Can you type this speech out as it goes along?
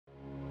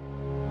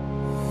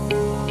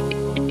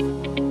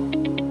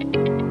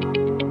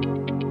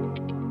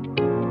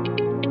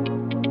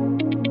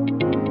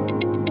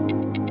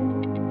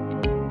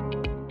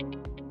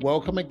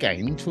welcome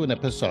again to an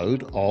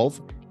episode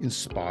of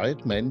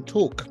Inspired Men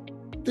Talk.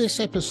 This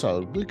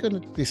episode, we're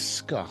going to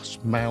discuss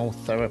male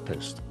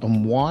therapists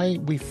and why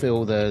we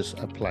feel there's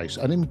a place,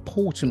 an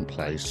important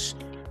place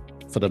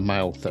for the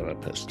male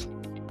therapist.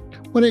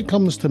 When it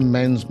comes to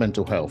men's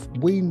mental health,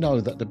 we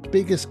know that the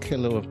biggest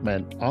killer of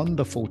men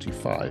under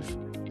 45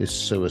 is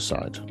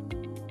suicide.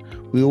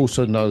 We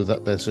also know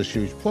that there's a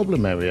huge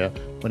problem area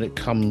when it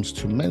comes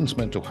to men's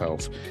mental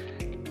health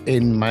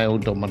in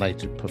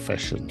male-dominated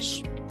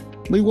professions.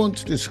 We want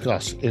to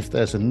discuss if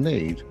there's a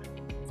need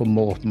for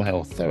more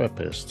male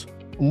therapists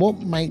and what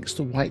makes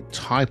the right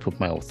type of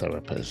male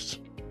therapist.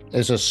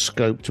 There's a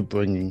scope to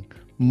bringing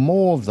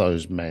more of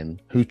those men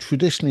who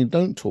traditionally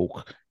don't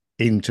talk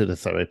into the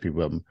therapy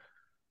room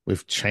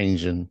with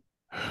changing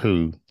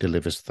who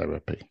delivers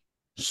therapy.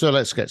 So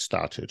let's get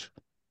started.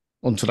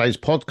 On today's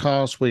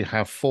podcast, we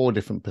have 4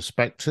 different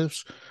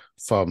perspectives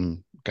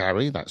from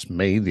Gary, that's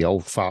me, the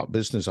old fart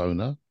business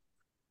owner,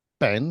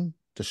 Ben,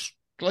 the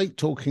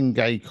straight-talking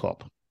gay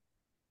cop.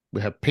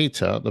 We have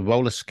Peter, the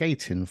roller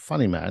skating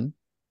funny man.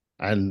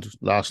 And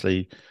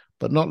lastly,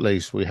 but not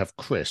least, we have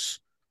Chris,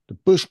 the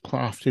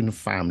bushcrafting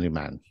family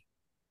man.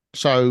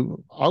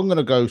 So I'm going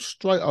to go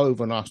straight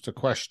over and ask the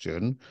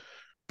question,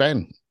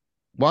 Ben,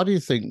 why do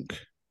you think,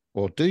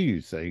 or do you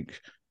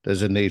think,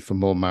 there's a need for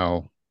more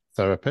male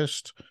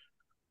therapists?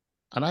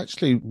 And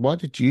actually, why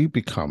did you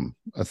become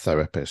a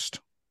therapist?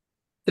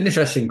 It's an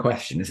interesting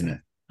question, isn't it?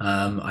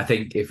 I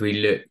think if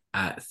we look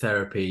at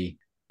therapy,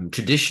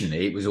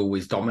 traditionally, it was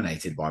always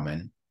dominated by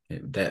men.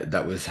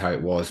 That was how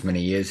it was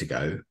many years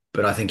ago.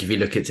 But I think if you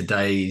look at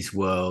today's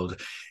world,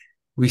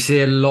 we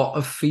see a lot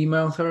of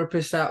female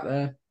therapists out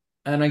there.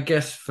 And I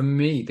guess for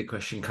me, the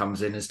question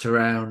comes in as to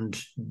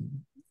around,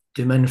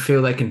 do men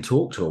feel they can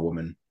talk to a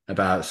woman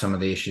about some of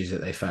the issues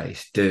that they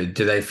face? Do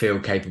they feel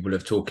capable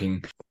of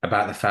talking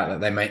about the fact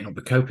that they may not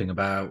be coping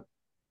about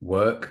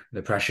work,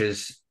 the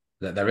pressures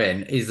that they're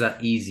in? Is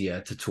that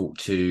easier to talk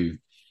to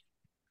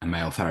a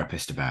male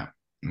therapist about?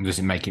 Does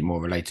it make it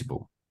more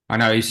relatable? I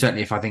know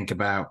certainly if I think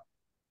about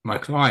my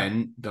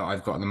client that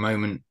I've got at the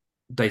moment,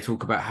 they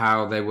talk about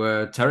how they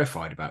were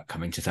terrified about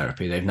coming to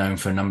therapy. They've known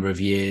for a number of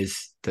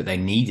years that they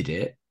needed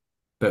it,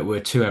 but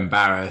were too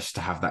embarrassed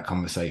to have that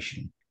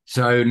conversation.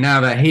 So now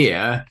they're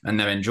here and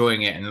they're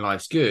enjoying it and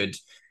life's good.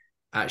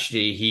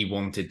 Actually, he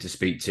wanted to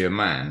speak to a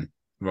man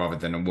rather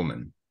than a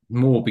woman,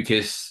 more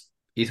because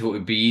he thought it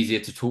would be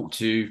easier to talk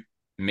to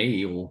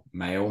me or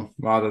male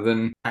rather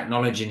than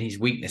acknowledging his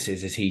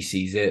weaknesses as he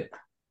sees it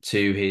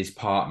to his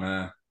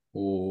partner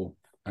or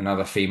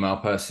another female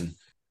person.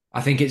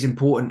 I think it's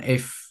important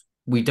if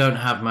we don't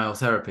have male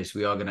therapists,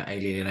 we are going to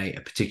alienate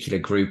a particular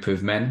group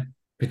of men,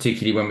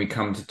 particularly when we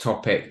come to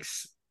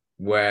topics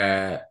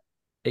where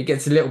it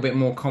gets a little bit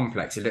more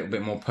complex, a little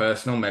bit more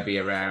personal, maybe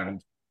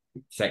around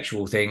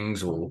sexual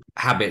things or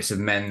habits of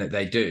men that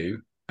they do.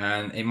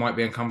 And it might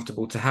be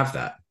uncomfortable to have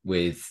that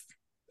with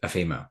a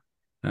female.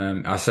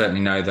 I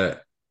certainly know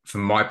that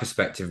from my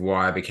perspective,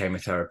 why I became a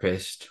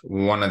therapist,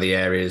 one of the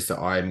areas that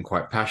I'm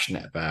quite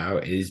passionate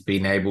about is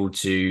being able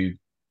to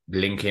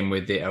link in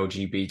with the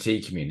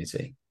LGBT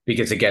community.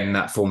 Because again,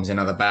 that forms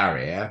another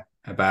barrier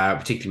about,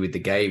 particularly with the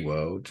gay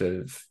world,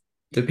 of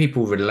do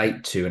people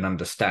relate to and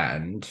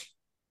understand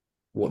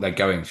what they're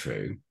going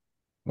through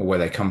or where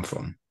they come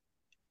from?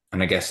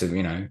 And I guess,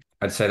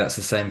 I'd say that's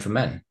the same for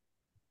men.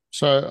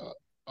 So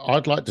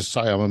I'd like to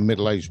say I'm a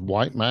middle-aged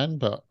white man,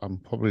 but I'm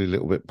probably a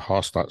little bit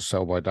past that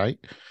sell-by date.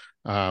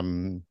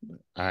 And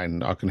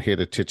I can hear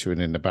the tittering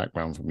in the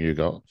background from you,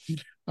 God.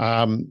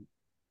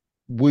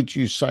 Would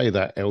you say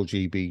that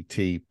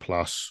LGBT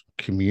plus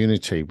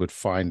community would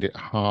find it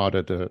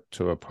harder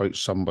to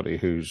approach somebody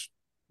who's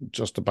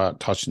just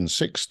about touching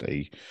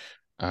 60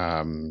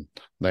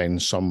 than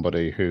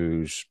somebody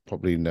who's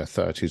probably in their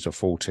 30s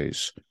or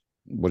 40s?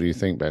 What do you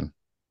think, Ben?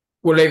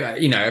 Well,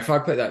 if I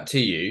put that to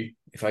you,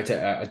 if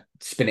I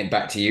spin it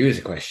back to you as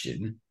a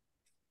question,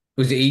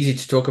 was it easy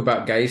to talk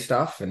about gay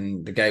stuff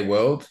and the gay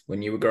world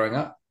when you were growing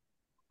up?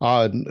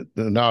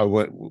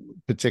 No,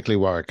 particularly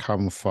where I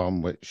come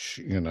from, which,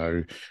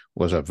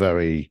 was a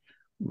very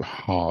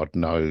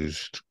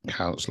hard-nosed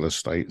council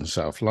estate in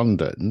South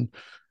London.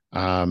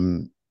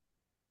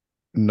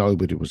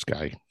 Nobody was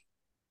gay.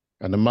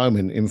 And the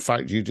moment, in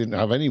fact, you didn't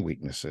have any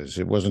weaknesses.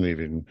 It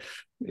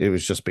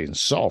was just being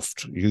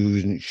soft. You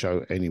didn't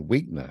show any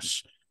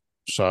weakness.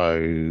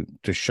 So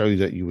to show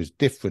that you was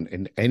different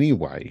in any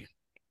way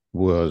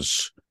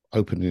was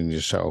opening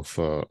yourself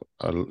for,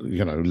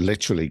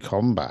 literally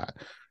combat.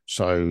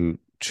 So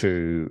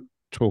to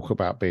talk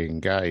about being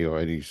gay or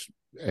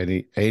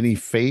any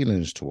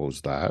feelings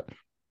towards that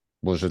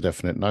was a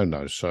definite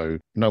no-no. So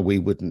no, we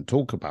wouldn't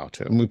talk about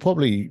it, and we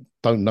probably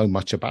don't know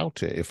much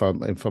about it. If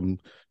I'm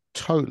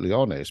totally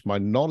honest, my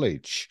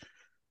knowledge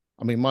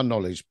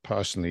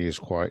personally is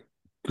quite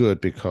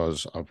good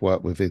because I've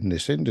worked within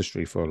this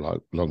industry for a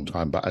long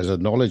time. But as a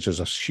knowledge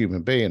as a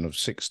human being of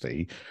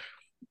 60,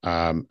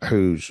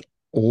 who's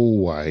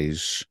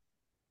always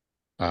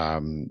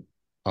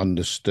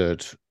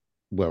understood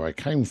where I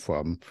came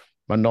from,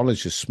 my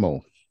knowledge is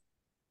small.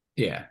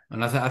 Yeah,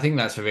 and I think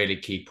that's a really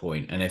key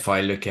point. And if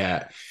I look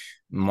at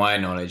my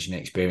knowledge and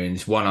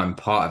experience, one, I'm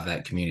part of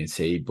that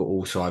community, but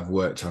also I've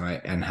worked on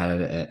it and had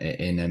it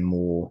in a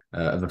more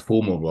of a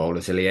formal role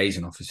as a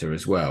liaison officer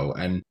as well.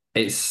 And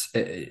it's,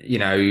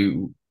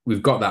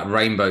 we've got that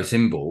rainbow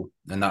symbol,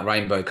 and that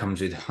rainbow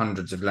comes with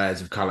hundreds of layers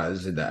of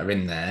colors that are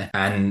in there.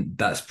 And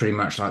that's pretty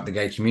much like the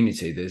gay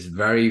community. There's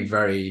very,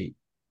 very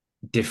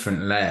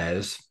different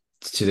layers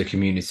to the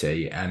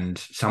community, and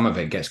some of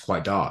it gets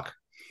quite dark.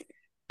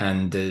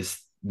 And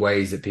there's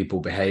ways that people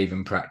behave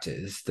and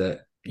practice that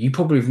you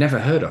probably have never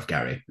heard of,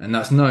 Gary. And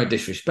that's no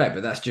disrespect,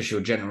 but that's just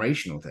your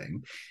generational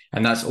thing.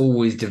 And that's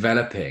always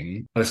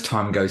developing as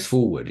time goes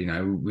forward.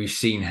 We've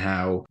seen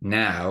how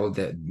now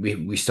that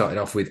we started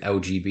off with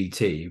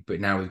LGBT, but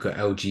now we've got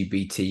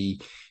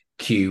LGBTQI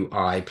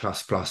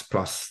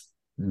plus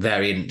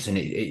variants, and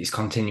it's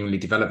continually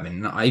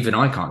developing. And even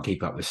I can't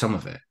keep up with some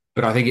of it.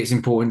 But I think it's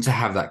important to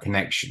have that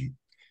connection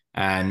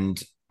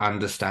and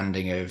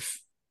understanding of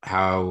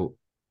how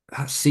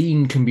that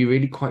scene can be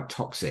really quite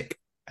toxic,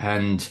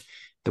 and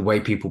the way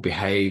people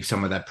behave,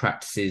 some of their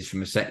practices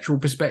from a sexual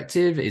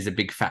perspective is a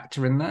big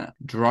factor in that.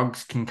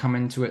 Drugs can come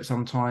into it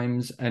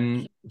sometimes,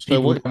 and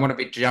people don't want to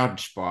be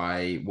judged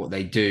by what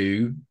they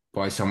do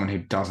by someone who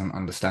doesn't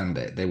understand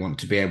it. They want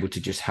to be able to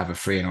just have a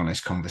free and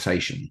honest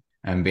conversation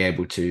and be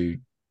able to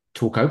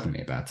talk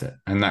openly about it.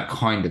 And that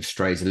kind of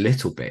strays a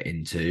little bit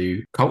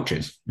into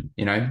cultures.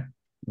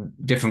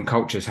 Different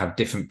cultures have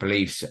different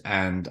beliefs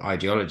and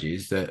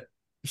ideologies that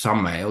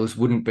some males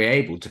wouldn't be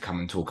able to come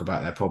and talk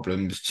about their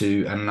problems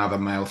to another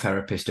male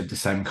therapist of the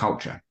same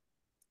culture,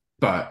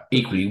 but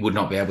equally would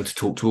not be able to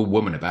talk to a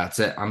woman about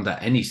it under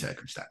any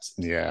circumstances.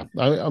 Yeah.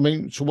 I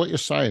mean, so what you're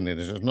saying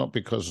is it's not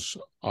because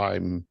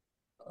I'm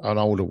an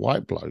older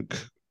white bloke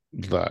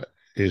that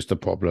is the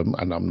problem,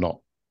 and I'm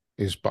not,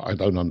 but I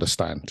don't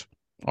understand.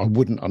 I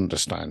wouldn't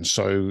understand.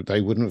 So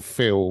they wouldn't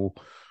feel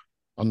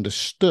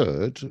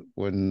understood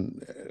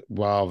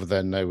rather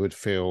than they would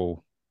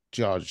feel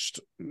judged,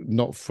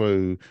 not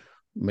through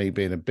me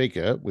being a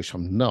bigot, which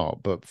I'm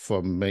not, but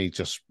from me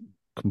just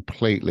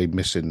completely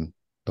missing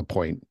the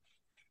point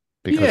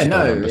because I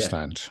don't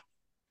understand.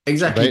 Yeah.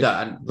 Exactly.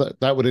 So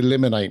that would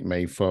eliminate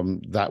me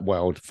from that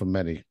world for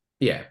many.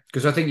 Yeah,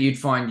 because I think you'd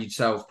find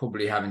yourself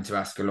probably having to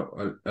ask a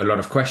lot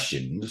of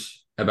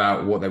questions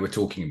about what they were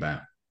talking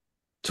about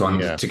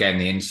to gain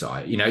the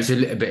insight. It's a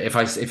little bit, if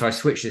I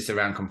switch this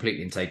around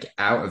completely and take it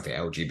out of the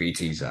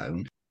LGBT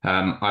zone,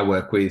 I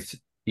work with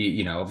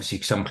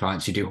obviously some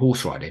clients who do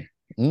horse riding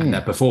and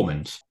their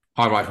performance.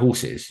 I ride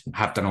horses,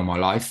 have done all my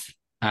life,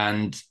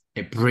 and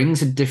it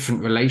brings a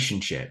different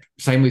relationship.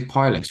 Same with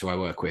pilots who I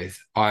work with.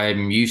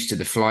 I'm used to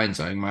the flying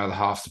zone, my other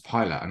half's the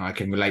pilot, and I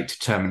can relate to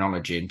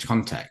terminology and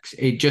context.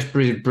 It just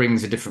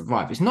brings a different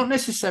vibe. It's not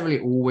necessarily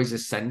always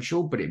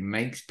essential, but it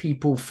makes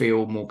people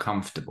feel more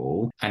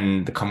comfortable,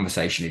 and the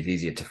conversation is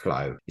easier to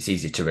flow. It's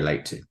easier to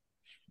relate to.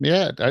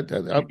 Yeah,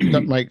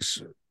 that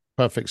makes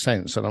perfect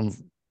sense. And I'm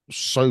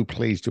so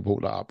pleased you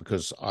brought that up,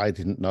 because I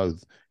didn't know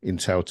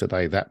until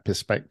today that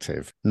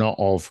perspective, not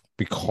of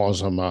because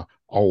I'm a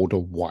older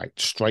white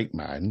straight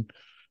man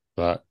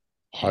that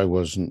I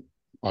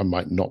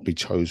might not be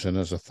chosen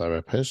as a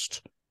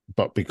therapist,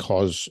 but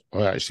because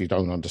I actually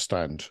don't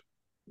understand.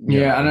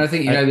 And I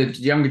think the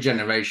younger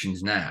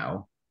generations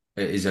now,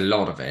 is a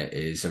lot of it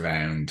is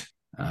around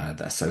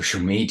that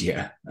social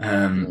media,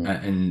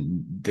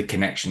 and the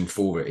connection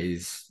for it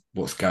is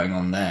what's going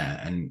on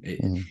there,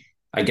 and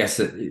I guess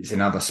that it's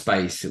another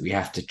space that we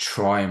have to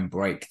try and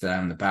break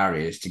down the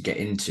barriers to get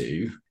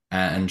into,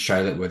 and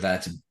show that we're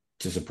there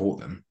to support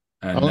them.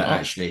 And that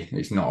actually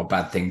it's not a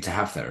bad thing to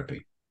have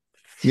therapy.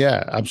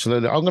 Yeah,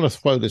 absolutely. I'm going to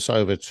throw this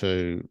over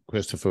to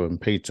Christopher and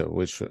Peter,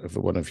 which if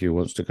one of you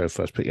wants to go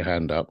first, put your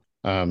hand up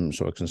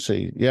so I can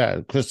see.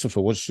 Yeah,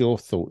 Christopher, what's your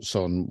thoughts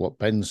on what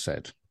Ben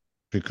said?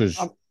 Because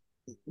I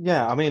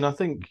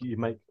think you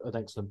make an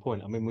excellent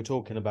point. I mean, we're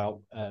talking about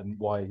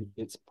why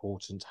it's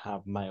important to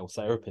have male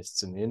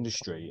therapists in the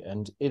industry,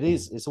 and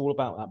it's all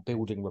about that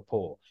building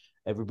rapport.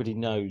 Everybody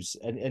knows,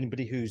 and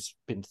anybody who's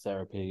been to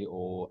therapy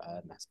or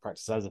has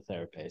practiced as a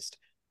therapist,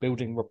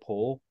 building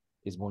rapport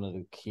is one of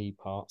the key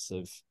parts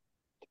of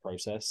the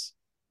process.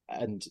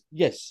 And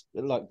yes,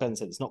 like Ben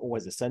said, it's not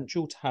always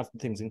essential to have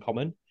things in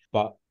common,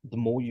 but the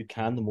more you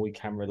can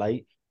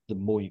relate, the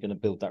more you're going to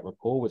build that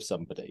rapport with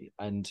somebody.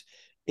 And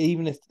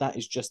even if that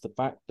is just the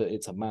fact that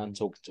it's a man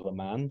talking to a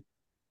man,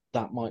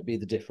 that might be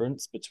the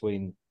difference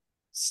between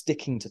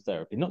sticking to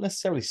therapy, not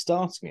necessarily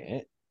starting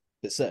it,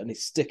 but certainly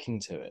sticking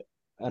to it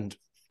and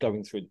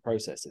going through the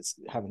process. It's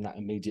having that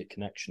immediate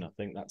connection. I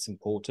think that's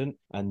important.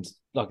 And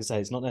like I say,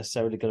 it's not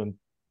necessarily going to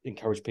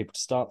encourage people to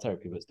start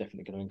therapy, but it's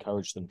definitely going to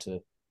encourage them to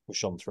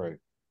push on through.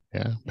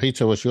 Yeah.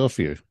 Peter, what's your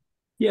view?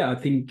 Yeah, I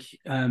think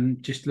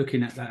just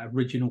looking at that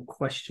original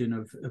question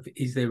of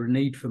is there a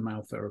need for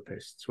male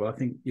therapists? Well, I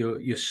think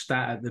your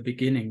stat at the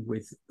beginning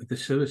with the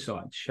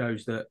suicide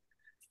shows that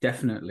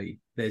definitely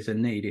there's a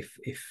need.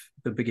 If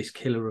the biggest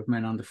killer of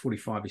men under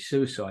 45 is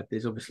suicide,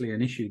 there's obviously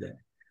an issue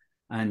there,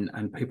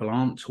 and people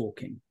aren't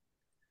talking.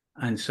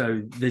 And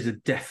so there's a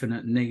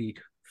definite need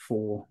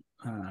for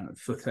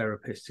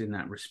therapists in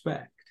that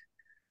respect.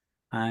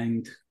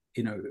 And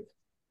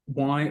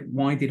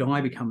why did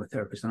I become a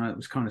therapist? And it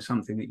was kind of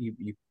something that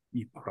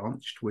you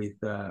branched with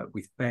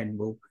Ben.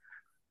 Well,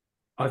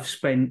 I've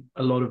spent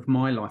a lot of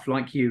my life,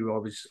 like you.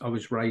 I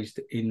was raised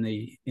in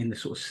the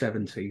sort of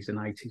 70s and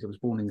 80s. I was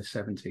born in the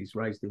 70s,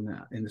 raised in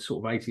the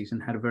sort of 80s,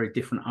 and had a very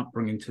different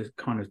upbringing to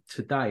kind of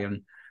today.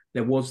 And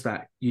there was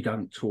that you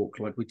don't talk,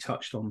 like we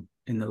touched on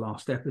in the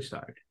last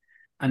episode.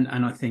 And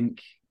I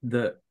think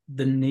that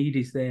the need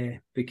is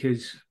there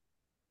because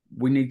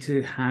we need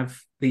to have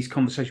these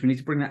conversations. We need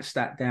to bring that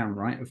stat down,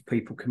 right, of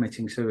people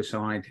committing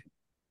suicide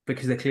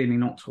because they're clearly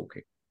not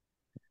talking.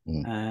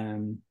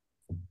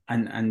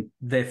 And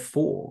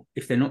therefore,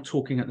 if they're not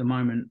talking at the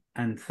moment,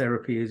 and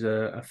therapy is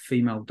a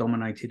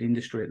female-dominated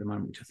industry at the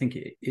moment, which I think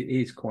it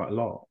is quite a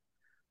lot,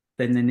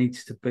 then there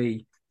needs to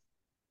be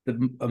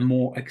a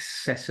more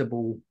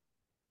accessible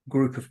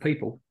group of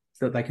people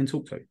that they can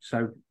talk to.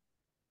 So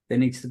there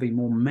needs to be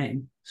more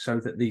men so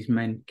that these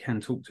men can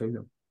talk to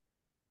them.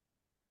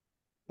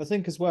 I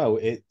think as well,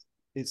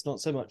 it's not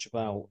so much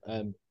about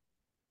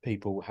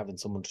people having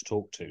someone to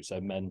talk to,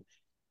 so men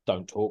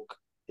don't talk.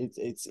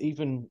 It's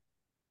even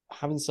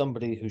having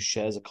somebody who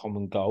shares a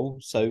common goal.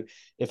 So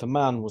if a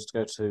man was to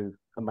go to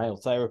a male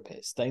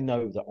therapist, they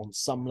know that on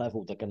some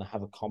level they're going to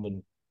have a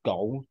common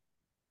goal.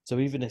 So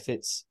even if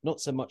it's not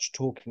so much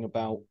talking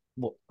about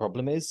what the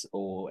problem is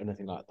or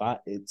anything like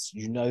that, it's,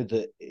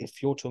 that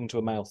if you're talking to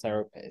a male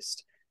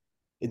therapist,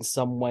 in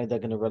some way they're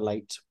going to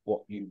relate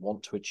what you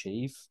want to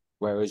achieve,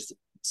 whereas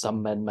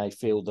some men may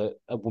feel that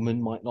a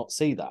woman might not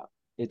see that.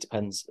 It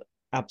depends.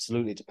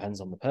 Absolutely depends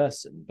on the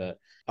person, but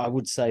I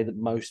would say that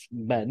most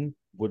men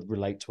would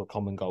relate to a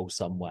common goal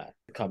somewhere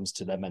when it comes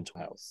to their mental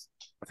health.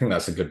 I think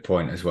that's a good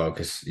point as well,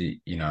 because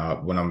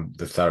when I'm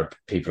the therapy,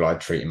 people I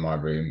treat in my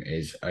room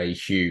is a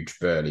huge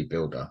burly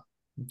builder,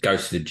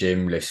 goes to the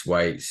gym, lifts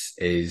weights,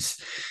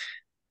 is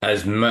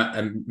as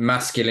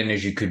masculine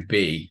as you could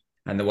be.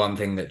 And the one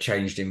thing that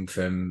changed him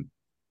from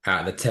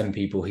out of the 10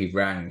 people he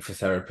rang for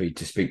therapy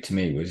to speak to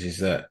me is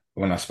that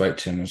when I spoke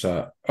to him, I was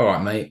like, all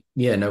right, mate,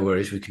 yeah, no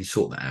worries, we can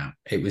sort that out.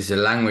 It was the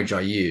language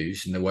I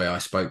used and the way I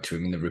spoke to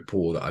him and the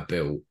rapport that I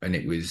built, and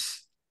it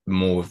was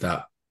more of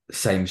that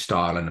same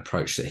style and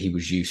approach that he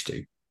was used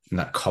to, and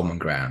that common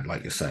ground,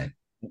 like you're saying.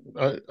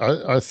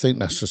 I think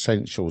that's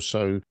essential.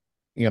 So,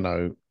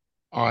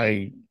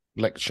 I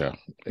lecture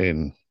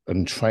in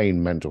and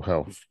train mental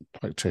health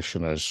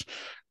practitioners,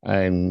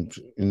 and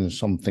in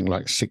something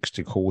like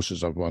 60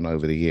 courses I've run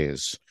over the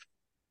years,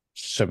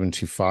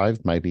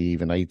 75, maybe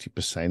even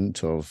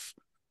 80% of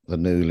the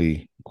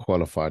newly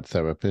qualified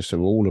therapists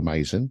are all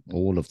amazing,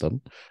 all of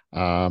them.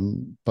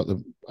 But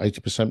the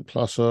 80%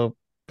 plus are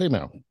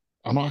female.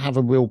 And I have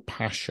a real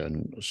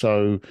passion.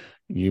 So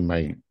you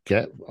may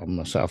get, I'm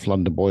a South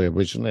London boy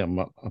originally. I'm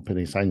up in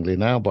East Anglia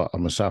now, but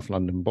I'm a South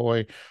London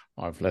boy.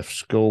 I've left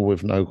school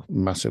with no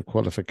massive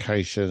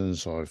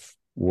qualifications. I've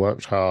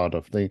worked hard.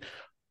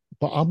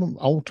 But I'm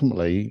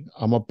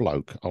a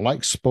bloke. I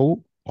like sport.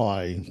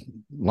 I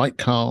like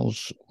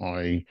cars.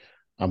 I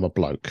am a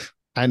bloke.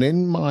 And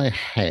in my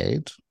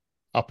head,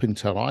 up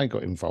until I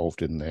got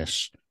involved in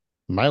this,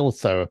 male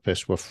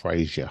therapists were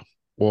Frasier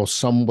or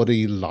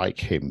somebody like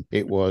him.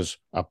 It was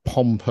a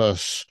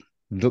pompous,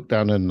 look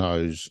down the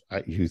nose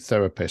at you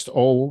therapist,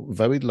 all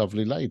very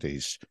lovely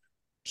ladies.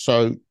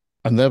 So,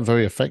 and they're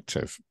very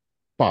effective.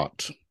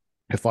 But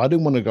if I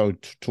didn't want to go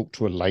to talk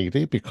to a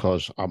lady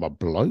because I'm a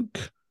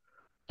bloke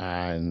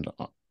and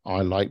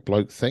I like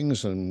bloke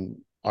things and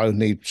I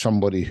need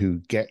somebody who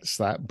gets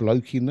that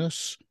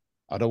blokiness,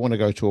 I don't want to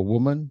go to a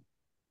woman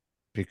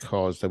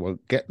because they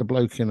won't get the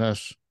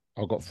blokiness.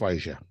 I've got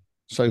Frasier.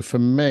 So for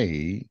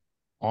me,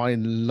 I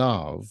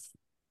love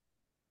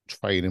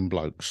training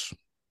blokes,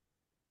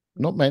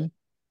 not men,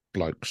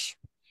 blokes,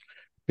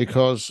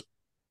 because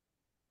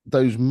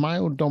those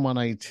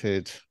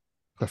male-dominated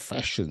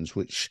professions,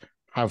 which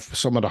have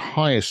some of the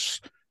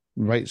highest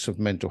rates of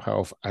mental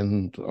health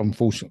and,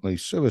 unfortunately,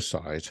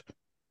 suicide,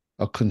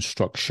 are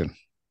construction.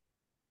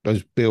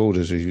 Those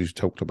builders, as you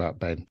talked about,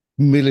 Ben,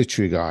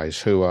 military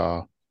guys who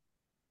are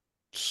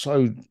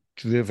so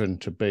driven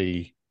to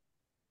be,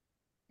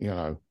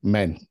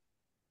 men,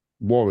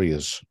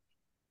 warriors,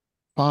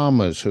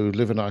 farmers who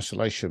live in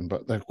isolation,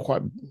 but they're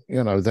quite,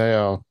 they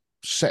are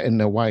set in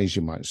their ways,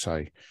 you might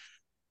say.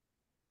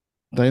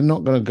 They're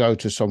not going to go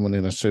to someone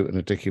in a suit and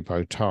a dicky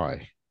bow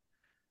tie.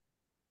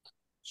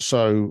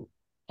 So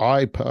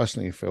I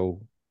personally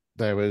feel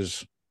there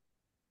is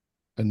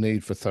a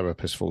need for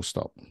therapists, full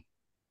stop.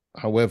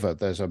 However,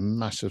 there's a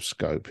massive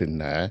scope in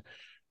there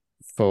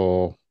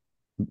for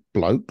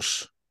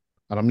blokes,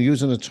 and I'm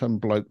using the term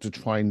bloke to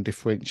try and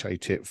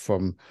differentiate it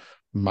from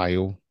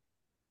male,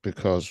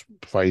 because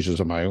Frasier's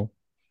a male,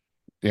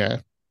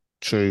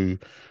 to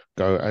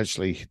go,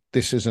 actually,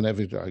 this is an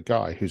everyday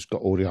guy who's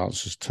got all the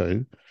answers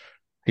too.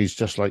 He's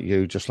just like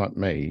you, just like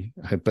me,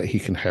 but he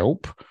can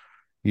help.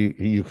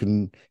 You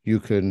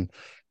can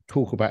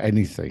talk about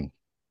anything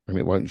and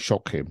it won't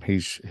shock him.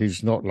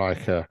 He's not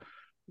like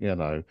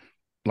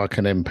like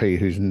an MP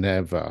who's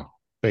never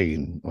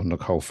been on the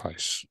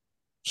coalface.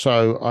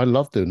 So I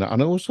love doing that.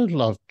 And I also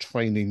love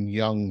training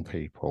young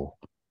people.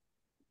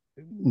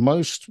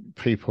 Most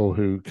people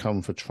who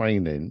come for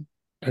training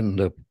and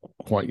they're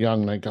quite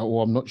young, they go,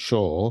 "Oh, I'm not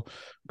sure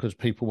because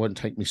people won't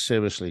take me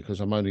seriously because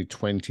I'm only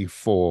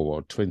 24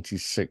 or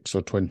 26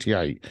 or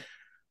 28.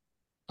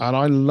 And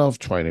I love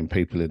training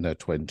people in their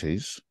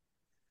 20s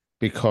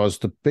because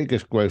the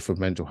biggest growth of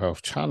mental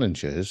health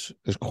challenges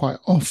is quite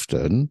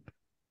often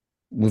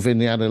within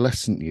the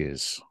adolescent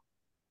years.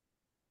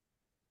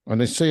 And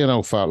they see an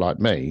old fart like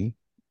me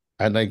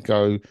and they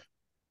go,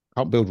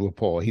 "Can't build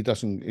rapport. He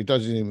doesn't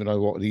even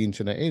know what the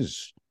internet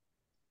is.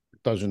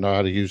 Doesn't know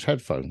how to use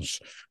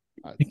headphones."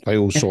 They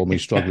all saw me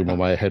struggling with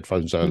my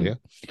headphones earlier.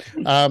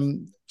 But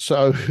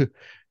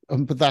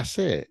that's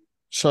it.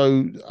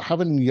 So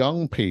having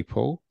young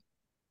people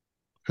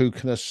who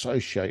can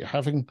associate,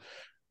 having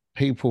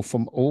people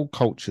from all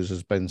cultures,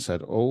 as Ben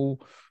said,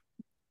 all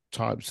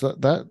types,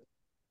 that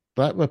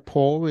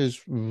rapport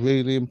is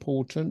really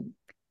important.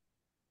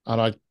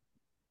 And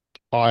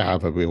I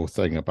have a real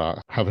thing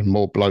about having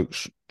more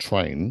blokes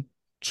train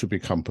to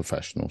become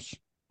professionals.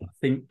 I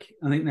think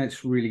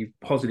that's really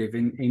positive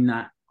in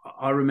that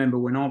I remember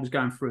when I was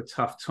going through a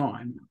tough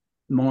time,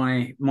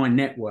 my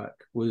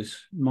network was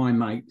my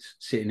mates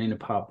sitting in a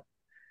pub.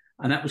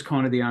 And that was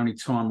kind of the only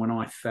time when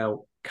I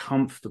felt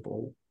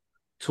comfortable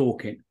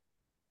talking,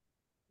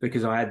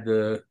 because I had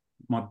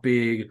my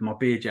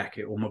beer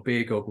jacket or my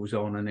beer goggles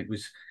on, and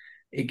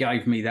it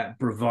gave me that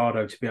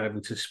bravado to be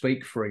able to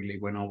speak freely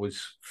when I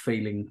was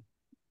feeling,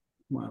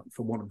 well,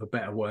 for want of a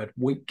better word,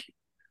 weak.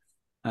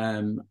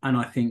 And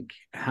I think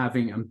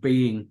having and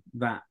being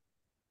that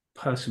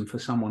person for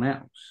someone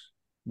else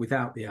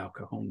without the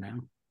alcohol now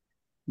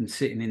and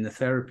sitting in the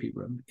therapy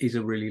room is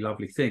a really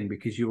lovely thing,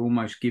 because you're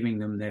almost giving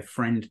them their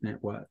friend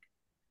network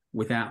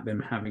without them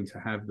having to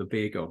have the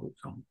beer goggles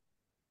on.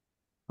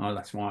 Oh,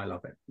 that's why I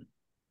love it.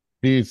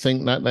 Do you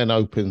think that then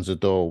opens the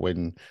door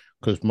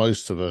because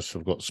most of us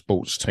have got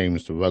sports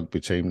teams, the rugby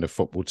team, the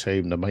football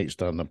team, the mates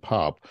down the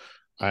pub,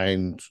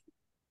 and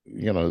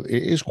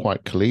it is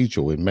quite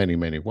collegial in many,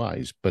 many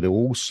ways, but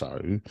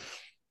also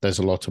there's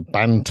a lot of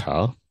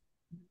banter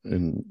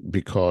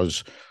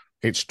because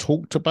it's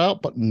talked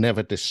about but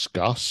never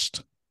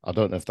discussed. I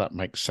don't know if that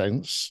makes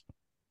sense.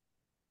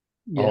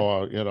 Yeah.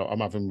 Or, I'm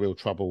having real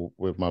trouble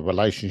with my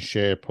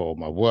relationship or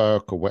my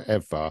work or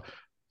whatever,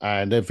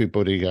 and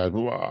everybody goes,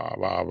 rah,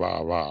 rah,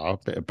 rah, rah, a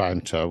bit of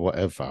banter,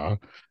 whatever,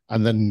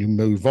 and then you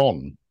move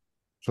on.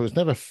 So it's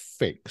never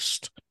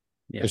fixed.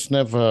 Yeah. It's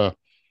never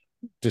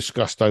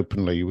discussed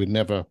openly. You would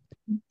never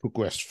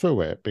progress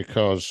through it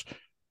because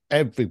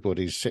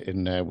everybody's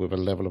sitting there with a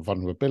level of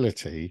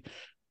vulnerability,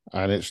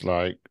 and it's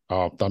like,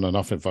 "Oh, I've done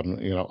enough of I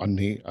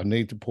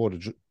need to pull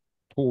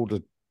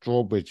the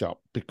drawbridge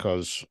up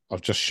because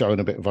I've just shown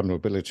a bit of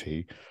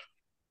vulnerability,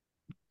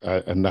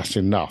 and that's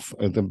enough."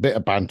 And the bit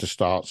of banter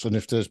starts, and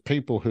if there's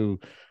people who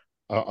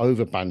are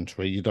over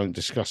bantery, you don't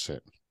discuss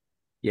it.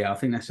 Yeah, I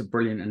think that's a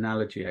brilliant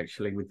analogy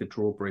actually with the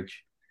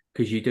drawbridge,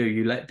 because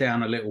you let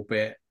down a little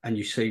bit and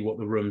you see what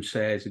the room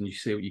says and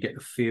you get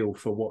the feel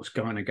for what's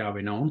kind of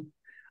going on.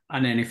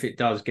 And then if it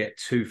does get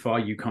too far,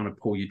 you kind of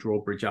pull your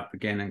drawbridge up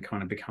again and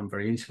kind of become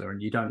very insular.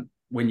 And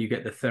when you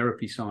get the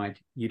therapy side,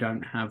 you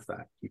don't have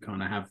that. You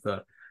kind of have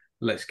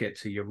let's get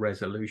to your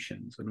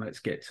resolutions and let's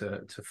get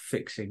to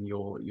fixing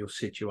your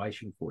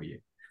situation for you.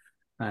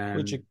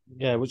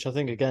 Which I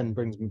think again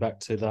brings me back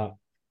to that.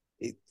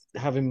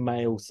 Having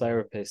male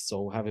therapists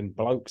or having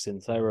blokes in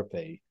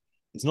therapy,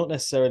 it's not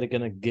necessarily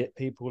going to get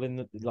people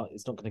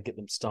it's not going to get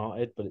them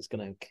started, but it's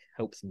going to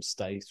help them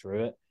stay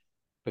through it,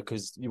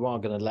 because you are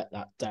going to let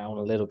that down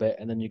a little bit,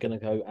 and then you're going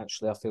to go,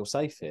 actually, I feel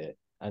safe here,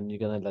 and you're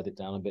going to let it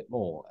down a bit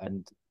more.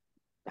 And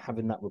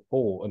having that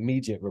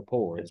immediate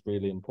rapport is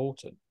really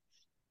important.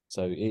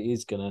 So it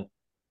is going to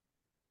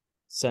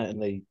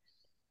certainly,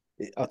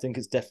 I think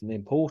it's definitely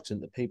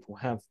important that people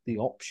have the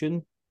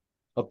option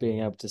of being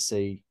able to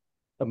see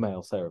a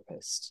male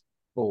therapist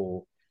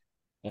or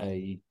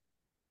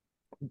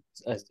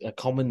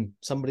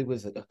somebody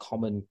with a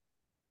common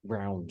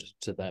ground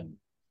to them.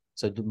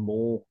 So the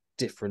more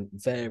different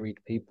varied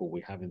people we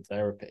have in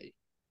therapy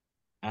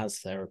as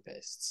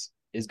therapists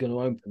is going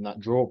to open that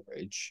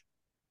drawbridge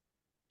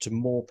to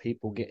more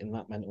people getting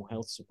that mental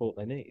health support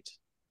they need.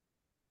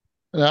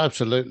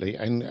 Absolutely.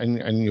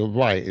 And you're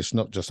right, it's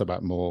not just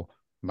about more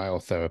male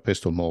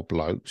therapists or more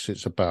blokes,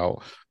 it's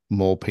about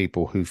more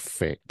people who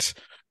fit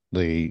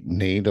the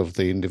need of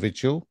the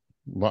individual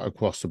right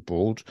across the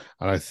board.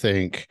 And I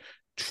think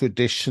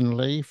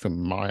traditionally,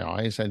 from my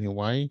eyes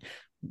anyway,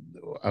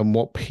 and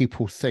what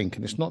people think,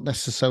 and it's not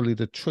necessarily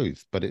the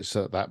truth, but it's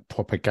that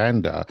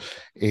propaganda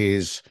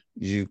is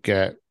you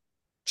get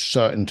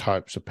certain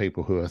types of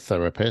people who are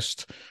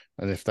therapists,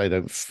 and if they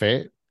don't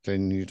fit,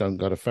 then you don't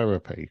go to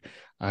therapy.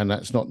 And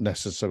that's not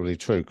necessarily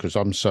true, because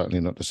I'm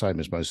certainly not the same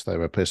as most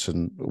therapists,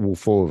 and all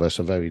four of us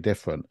are very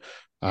different.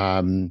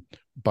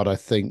 But I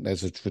think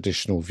there's a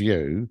traditional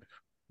view,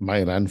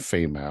 male and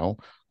female,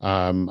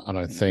 and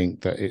I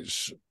think that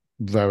it's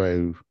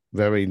very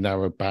very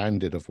narrow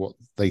banded of what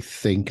they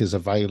think is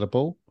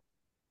available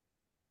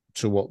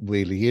to what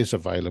really is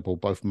available,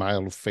 both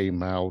male,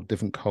 female,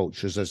 different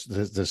cultures.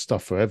 There's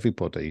stuff for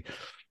everybody.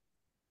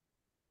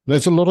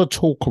 There's a lot of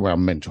talk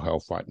around mental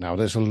health right now.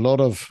 There's a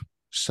lot of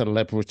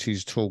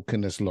celebrities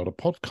talking. There's a lot of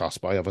podcasts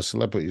by other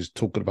celebrities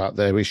talking about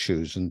their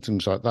issues and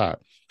things like that.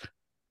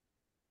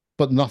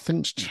 But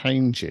nothing's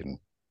changing.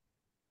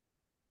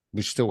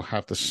 We still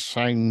have the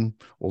same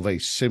or very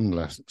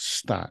similar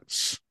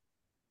stats.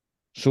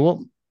 So what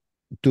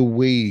do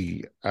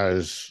we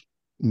as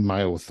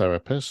male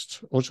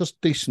therapists or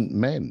just decent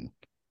men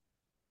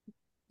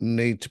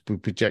need to be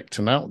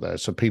projecting out there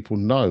so people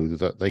know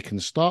that they can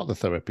start the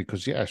therapy?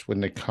 Because yes,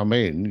 when they come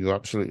in, you're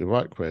absolutely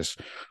right, Chris,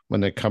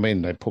 when they come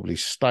in, they probably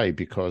stay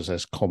because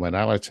there's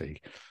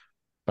commonality.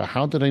 But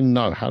how do they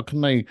know? How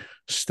can they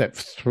step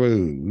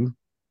through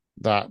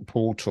that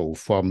portal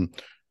from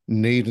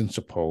needing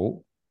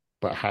support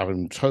but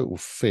having total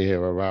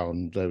fear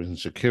around their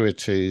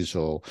insecurities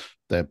or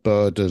their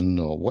burden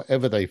or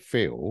whatever they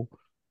feel,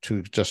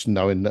 to just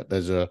knowing that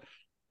there's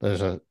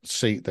a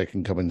seat they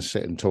can come and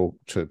sit and talk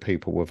to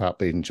people without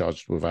being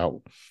judged,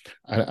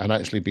 and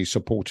actually be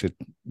supported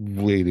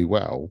really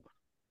well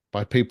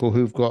by people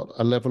who've got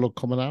a level of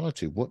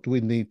commonality? What do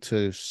we need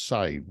to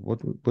say?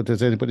 What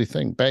does anybody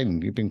think?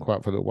 Ben, you've been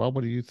quiet for a little while.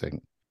 What do you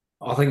think?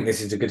 I think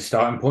this is a good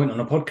starting point on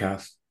a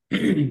podcast.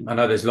 I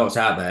know there's lots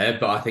out there,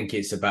 but I think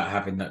it's about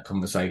having that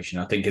conversation.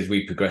 I think as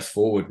we progress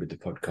forward with the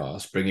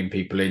podcast, bringing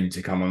people in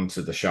to come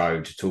onto the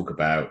show to talk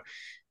about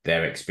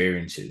their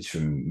experiences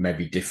from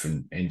maybe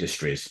different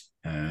industries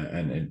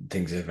and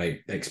things that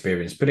they've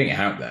experienced, putting it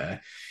out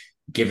there,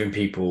 giving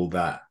people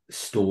that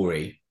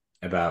story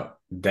about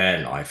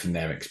their life and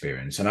their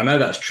experience. And I know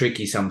that's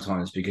tricky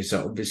sometimes because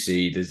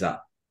obviously there's that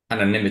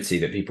anonymity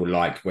that people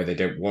like where they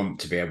don't want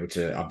to be able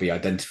to be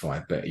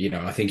identified. But,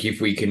 I think if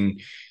we can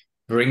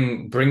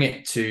bring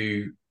it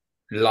to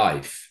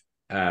life,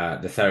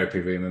 the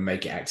therapy room, and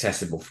make it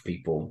accessible for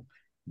people,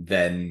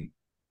 then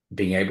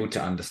being able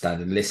to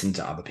understand and listen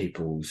to other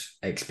people's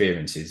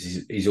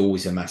experiences is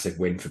always a massive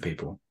win for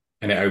people.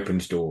 And it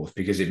opens doors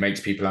because it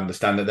makes people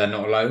understand that they're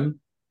not alone.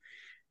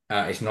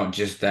 It's not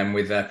just them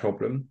with their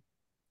problem.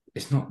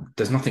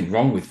 There's nothing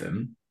wrong with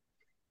them.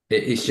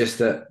 It's just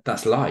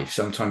that's life.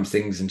 Sometimes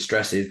things and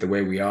stresses, the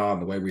way we are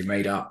and the way we're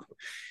made up,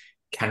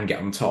 can get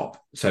on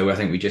top. So I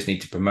think we just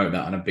need to promote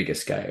that on a bigger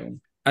scale.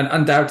 And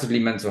undoubtedly,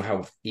 mental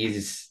health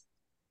is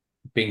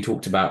being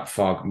talked about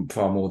far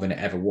more than it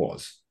ever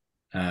was.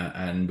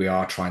 And we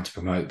are trying to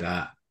promote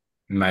that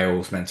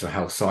male's mental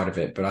health side of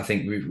it. But I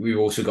think we've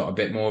also got a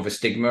bit more of a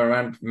stigma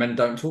around men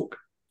don't talk.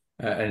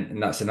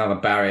 And that's another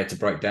barrier to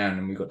break down.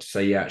 And we've got to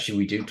say, yeah, actually,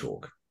 we do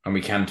talk and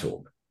we can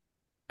talk.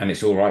 And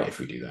it's all right if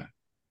we do that.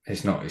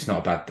 It's not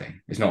a bad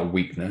thing. It's not a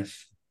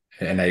weakness.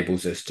 It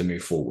enables us to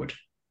move forward.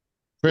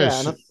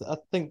 Chris. Yeah, and I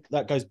think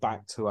that goes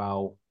back to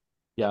our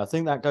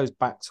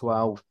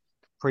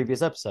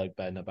previous episode,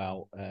 Ben,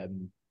 about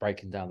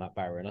breaking down that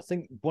barrier. And I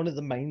think one of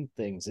the main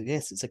things,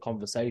 yes, it's a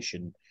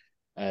conversation.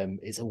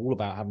 It's all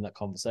about having that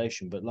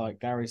conversation. But like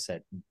Gary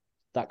said,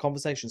 that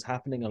conversation's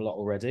happening a lot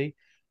already.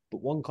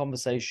 But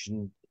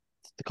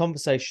the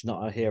conversation that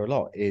I hear a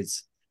lot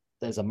is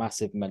there's a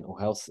massive mental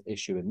health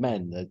issue in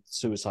men. The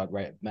suicide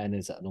rate of men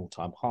is at an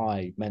all-time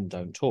high. Men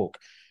don't talk.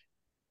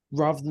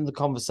 Rather than the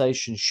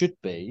conversation should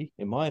be,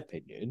 in my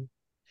opinion,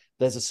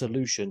 there's a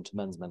solution to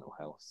men's mental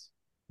health.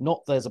 Not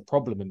there's a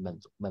problem in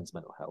men's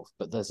mental health,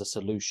 but there's a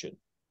solution.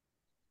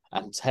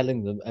 And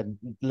telling them and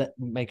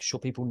making sure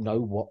people know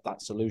what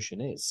that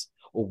solution is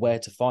or where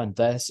to find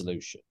their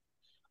solution.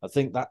 I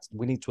think that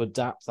we need to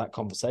adapt that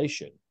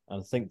conversation.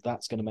 And I think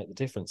that's going to make the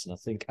difference. And I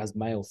think as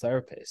male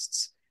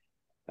therapists,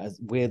 as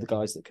we're the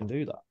guys that can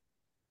do that.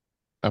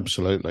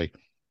 Absolutely.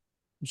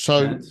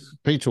 So,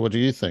 Peter, what do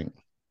you think?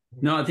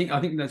 No, I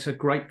think that's a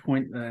great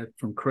point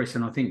from Chris,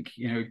 and I think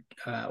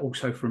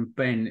also from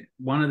Ben.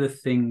 One of the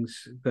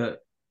things that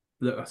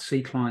I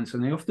see clients,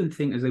 and they often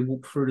think as they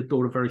walk through the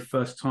door the very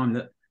first time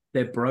that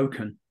they're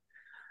broken,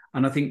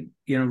 and I think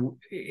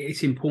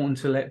it's important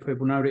to let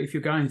people know that if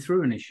you're going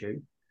through an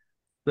issue,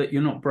 that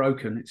you're not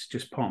broken. It's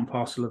just part and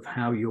parcel of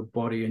how your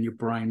body and your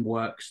brain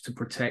works to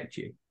protect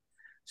you.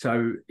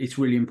 So it's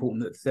really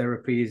important that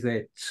therapy is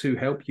there to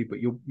help you, but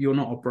you're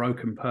not a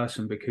broken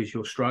person because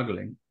you're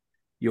struggling.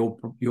 Your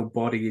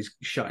body is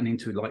shutting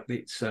into like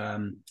its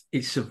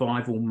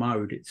survival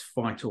mode, its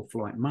fight or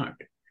flight mode,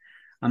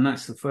 and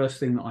that's the first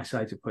thing that I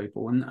say to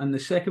people. And the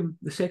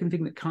second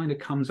thing that kind of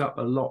comes up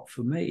a lot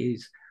for me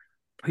is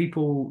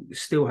people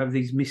still have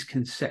these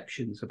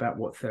misconceptions about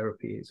what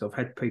therapy is. I've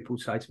had people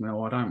say to me,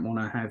 "Oh, I don't want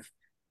to have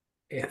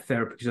a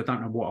therapy because I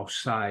don't know what I'll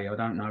say. I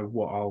don't know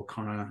what I'll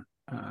kind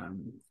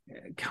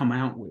of come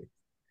out with."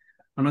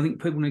 And I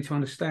think people need to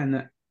understand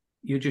that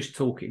you're just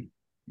talking.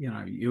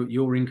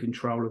 You're in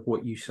control of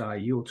what you say.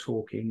 You're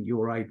talking.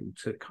 You're able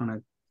to kind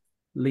of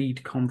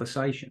lead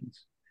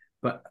conversations.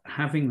 But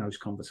having those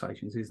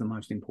conversations is the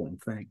most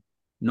important thing.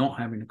 Not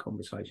having the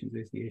conversations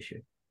is the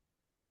issue.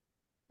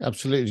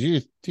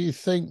 Absolutely. Do you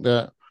think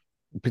that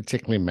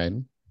particularly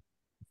men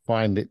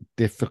find it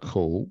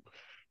difficult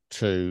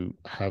to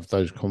have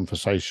those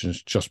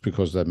conversations just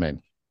because they're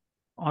men?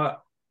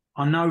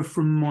 I know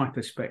from my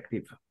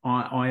perspective,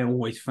 I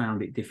always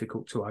found it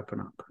difficult to open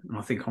up, and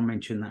I think I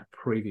mentioned that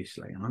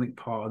previously. And I think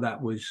part of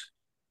that was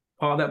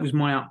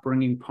my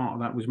upbringing, part of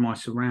that was my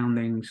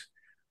surroundings.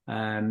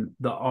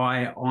 That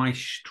I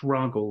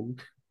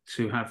struggled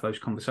to have those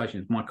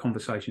conversations. My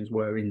conversations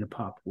were in the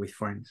pub with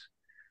friends.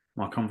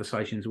 My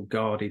conversations were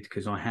guarded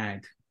because I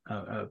had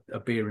a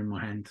beer in my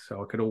hand,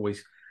 so I could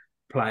always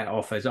play it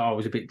off as, oh, I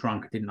was a bit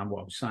drunk, I didn't know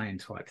what I was saying,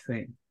 type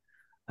thing.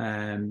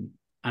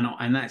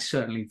 And that's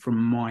certainly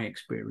from my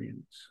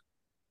experience,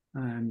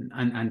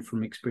 and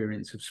from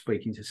experience of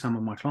speaking to some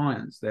of my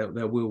clients.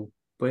 There will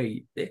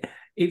be.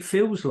 It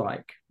feels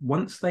like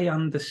once they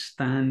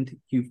understand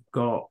you've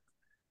got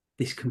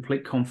this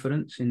complete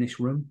confidence in this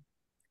room,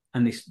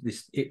 and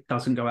this it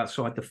doesn't go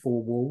outside the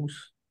four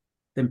walls,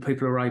 then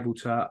people are able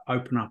to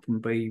open up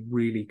and be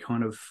really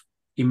kind of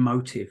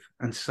emotive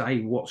and say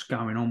what's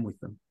going on with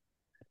them.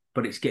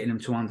 But it's getting them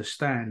to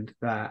understand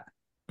that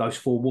those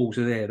four walls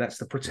are there. That's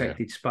the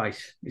protected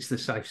space. It's the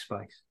safe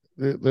space.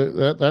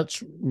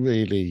 That's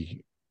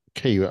really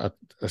key. A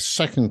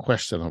second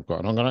question I've got,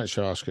 and I'm going to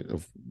actually ask it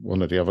of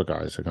one of the other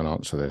guys who can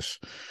answer this.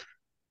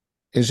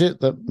 Is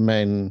it that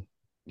men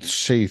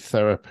see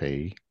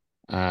therapy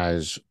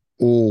as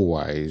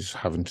always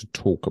having to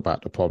talk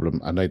about the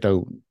problem, and they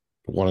don't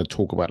want to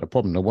talk about the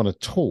problem? They want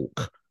to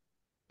talk,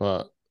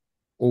 but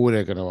all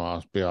they're going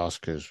to be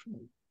asked is,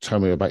 tell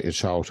me about your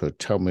childhood,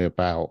 tell me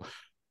about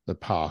the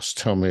past,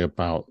 tell me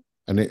about,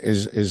 and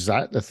is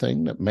that the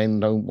thing, that men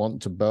don't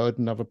want to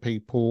burden other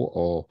people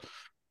or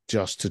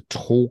just to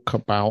talk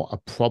about a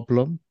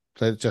problem?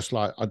 They're just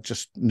like, I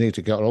just need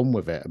to get on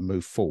with it and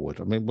move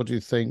forward. I mean, what do you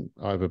think,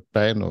 either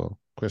Ben or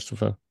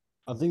Christopher?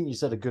 I think you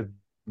said a good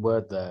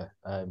word there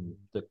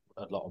that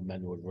a lot of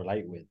men would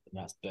relate with,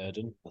 and that's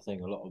burden. I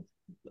think a lot of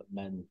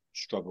men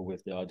struggle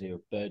with the idea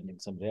of burdening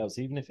somebody else,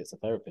 even if it's a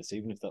therapist,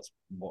 even if that's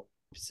what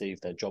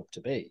perceive their job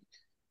to be.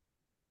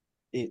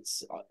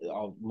 It's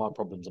my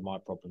problems are my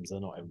problems, they're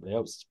not everybody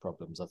else's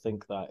problems. I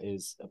think that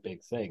is a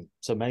big thing.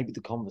 So maybe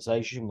the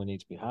conversation we need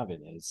to be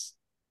having is,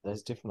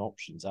 there's different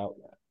options out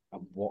there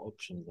and what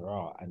options there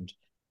are, and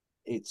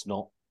it's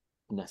not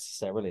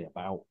necessarily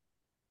about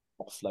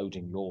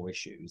offloading your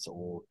issues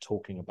or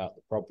talking about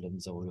the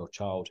problems or your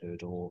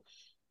childhood or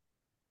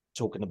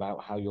talking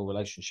about how your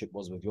relationship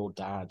was with your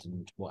dad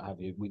and what have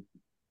you. We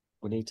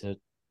need to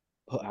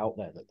put out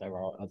there that there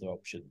are other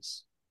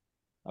options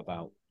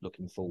about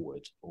looking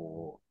forward,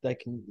 or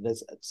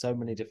there's so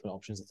many different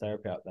options of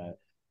therapy out there.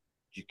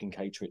 You can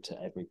cater it to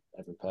every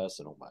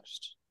person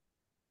almost.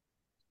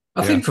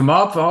 I think from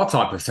our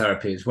type of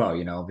therapy as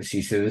well,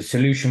 obviously, so the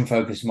solution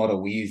focused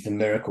model, we use the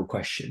miracle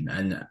question,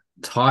 and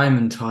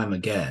time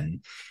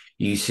again,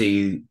 you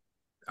see,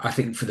 I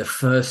think for the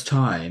first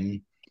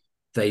time,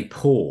 they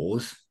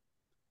pause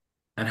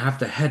and have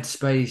the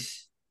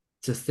headspace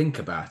to think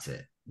about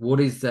it.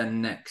 What is their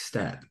next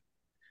step?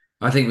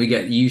 I think we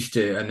get used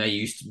to, and they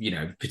used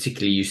to,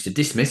 particularly used to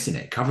dismissing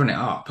it, covering it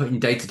up, putting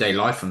day-to-day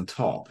life on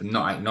top and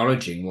not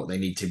acknowledging what they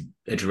need to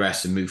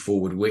address and move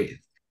forward with.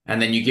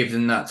 And then you give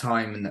them that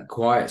time and that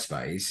quiet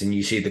space, and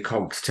you see the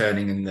cogs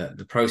turning and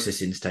the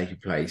processing's taking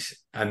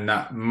place. And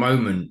that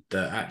moment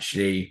that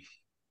actually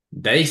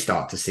they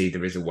start to see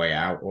there is a way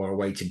out or a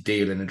way to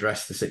deal and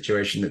address the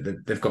situation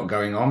that they've got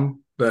going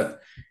on,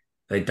 but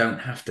they don't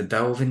have to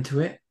delve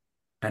into it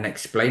and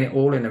explain it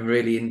all in a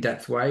really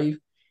in-depth way.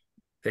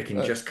 They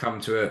can just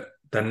come to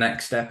the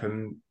next step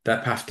and their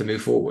path to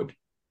move forward.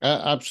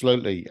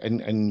 Absolutely.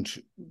 And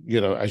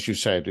as you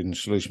said, in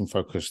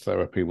solution-focused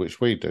therapy,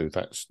 which we do,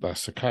 that's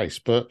the case.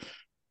 But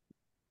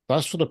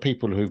that's for the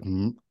people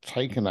who've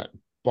taken that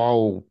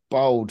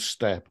bold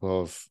step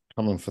of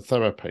coming for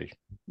therapy.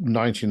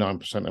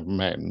 99% of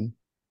men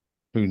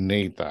who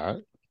need that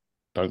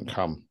don't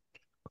come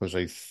because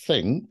they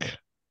think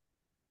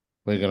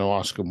we're going to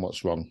ask them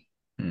what's wrong.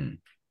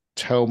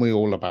 Tell me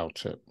all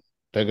about it.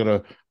 We're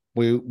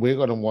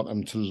going to want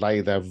them to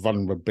lay their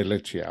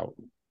vulnerability out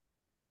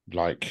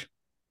like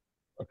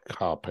a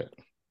carpet.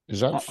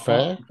 Is that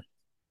fair?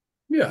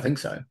 Yeah, I think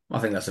so. I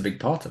think that's a big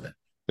part of it.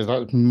 Is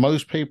that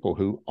most people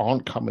who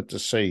aren't coming to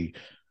see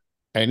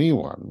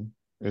anyone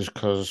is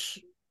because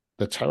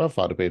they're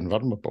terrified of being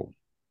vulnerable.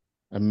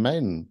 And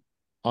men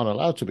aren't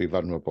allowed to be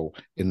vulnerable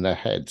in their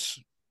heads,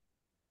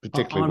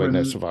 particularly when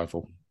they're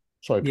survival.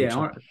 Sorry,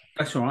 Peter.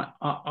 That's all right.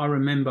 I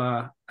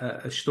remember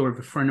a story of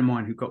a friend of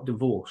mine who got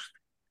divorced.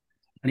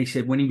 And he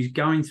said when he was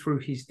going through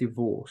his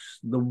divorce,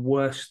 the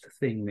worst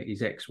thing that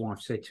his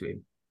ex-wife said to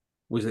him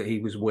was that he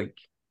was weak.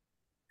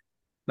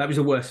 That was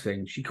the worst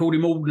thing. She called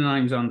him all the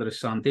names under the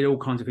sun, did all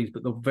kinds of things,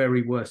 but the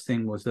very worst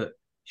thing was that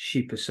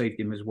she perceived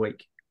him as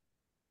weak.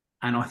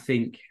 And I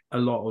think a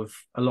lot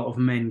of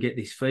men get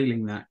this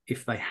feeling that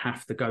if they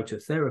have to go to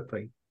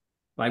therapy,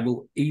 they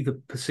will either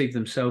perceive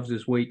themselves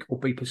as weak or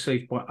be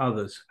perceived by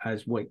others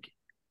as weak.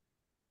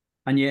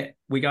 And yet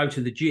we go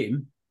to the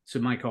gym to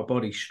make our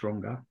bodies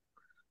stronger.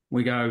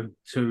 We go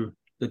to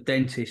the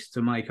dentist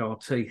to make our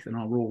teeth and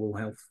our oral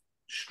health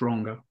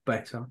stronger,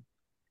 better.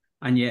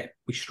 and yet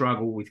we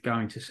struggle with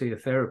going to see a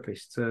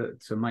therapist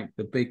to make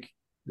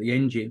the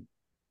engine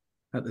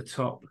at the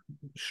top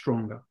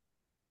stronger.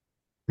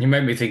 You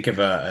made me think of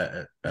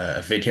a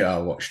video I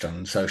watched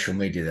on social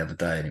media the other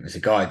day, and it was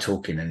a guy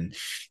talking, and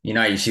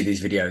you see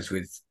these videos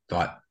with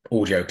like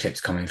audio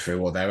clips coming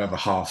through, or their other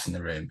halves in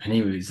the room, and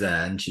he was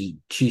there, and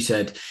she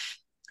said,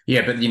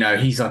 "Yeah, but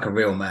he's like a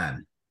real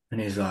man,"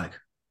 and he's like,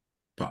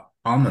 "But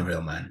I'm a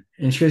real man,"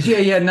 and she goes,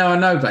 "Yeah, no, I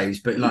know,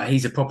 babes, but like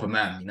he's a proper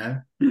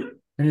man,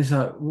 And he's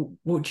like,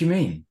 "What do you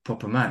mean,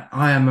 proper man?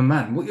 I am a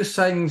man. What you're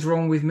saying is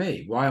wrong with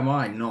me. Why am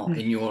I not,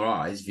 in your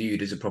eyes,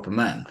 viewed as a proper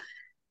man?"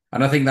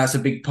 And I think that's a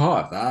big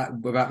part of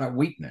that, about that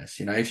weakness.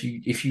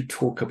 If you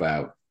talk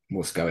about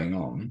what's going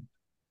on,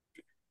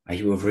 are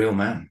you a real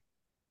man?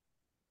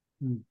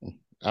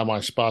 Am I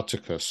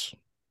Spartacus?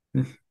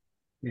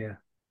 Yeah.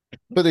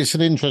 But it's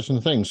an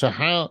interesting thing. So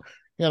how,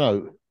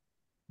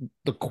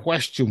 the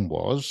question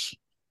was,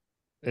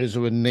 is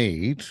there a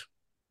need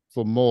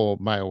for more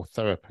male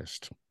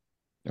therapists,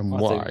 and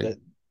why?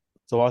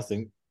 I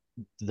think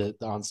the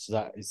answer to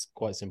that is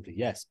quite simply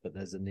yes, but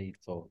there's a need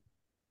for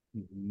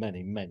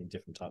many, many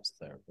different types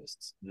of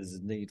therapists. There's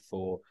a need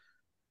for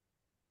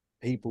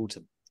people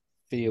to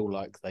feel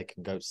like they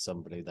can go to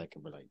somebody they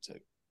can relate to,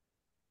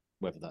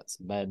 whether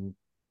that's men,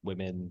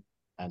 women,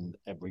 and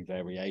every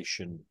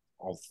variation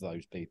of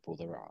those people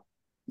there are.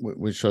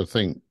 Which I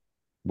think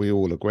we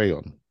all agree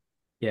on.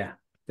 Yeah,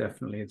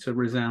 definitely. It's a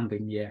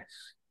resounding yes.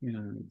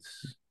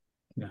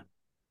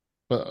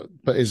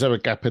 But is there a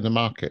gap in the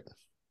market?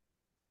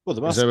 Well,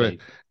 there must be.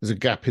 There's a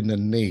gap in the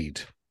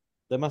need.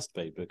 There must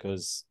be,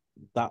 because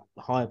that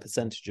higher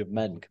percentage of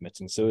men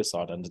committing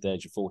suicide under the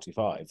age of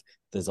 45,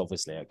 there's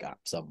obviously a gap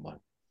somewhere.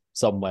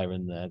 Somewhere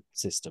in their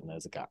system,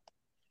 there's a gap.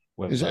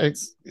 Is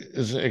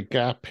it a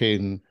gap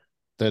in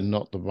they're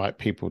not the right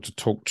people to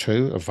talk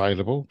to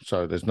available?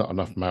 So there's not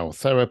enough male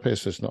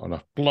therapists, there's not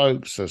enough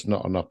blokes, there's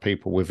not enough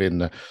people within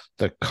the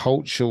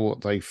culture,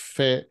 what they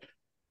fit?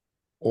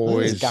 Or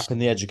there's a gap in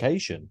the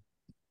education.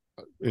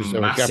 Is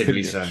there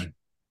massively a gap in so?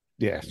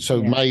 Yeah.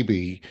 So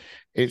maybe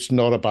it's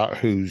not about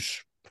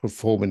who's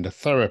performing the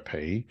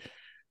therapy,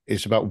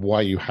 it's about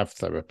why you have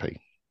therapy.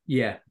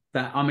 Yeah.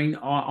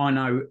 I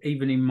know,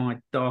 even in my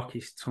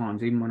darkest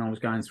times, even when I was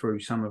going through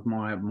some of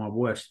my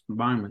worst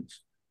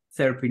moments,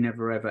 therapy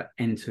never ever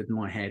entered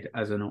my head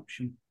as an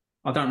option.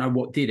 I don't know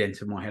what did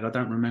enter my head. I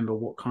don't remember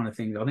what kind of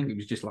things. I think it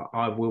was just like,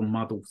 I will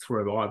muddle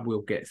through. I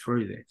will get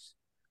through this.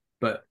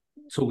 But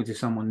talking to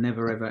someone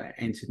never ever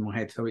entered my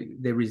head. So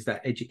there is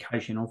that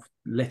education of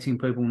letting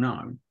people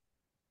know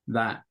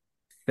that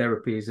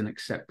therapy is an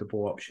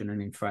acceptable option,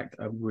 and in fact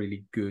a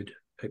really good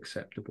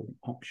acceptable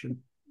option.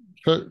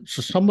 So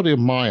somebody of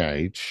my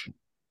age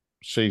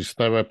sees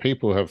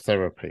people who have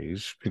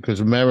therapies,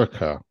 because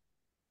America,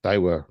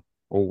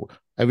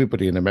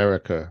 everybody in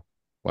America,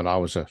 when I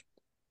was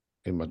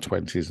in my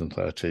 20s and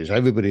 30s,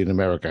 everybody in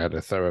America had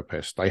a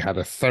therapist. They had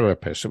a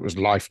therapist. It was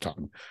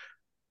lifetime.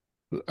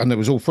 And it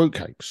was all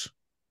fruitcakes.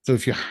 So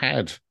if you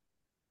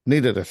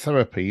needed a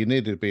therapy, you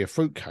needed to be a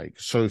fruitcake.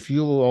 So if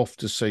you were off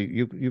to see,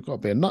 you've got to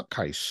be a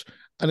nutcase.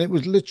 And it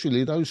was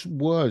literally those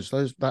words,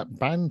 that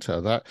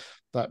banter, that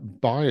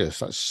bias,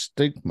 that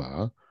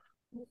stigma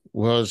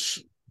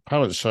was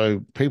apparent.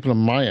 So people of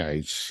my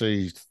age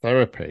see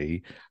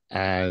therapy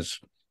as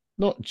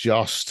not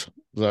just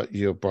that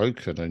you're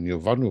broken and you're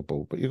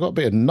vulnerable, but you've got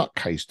to be a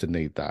nutcase to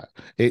need that.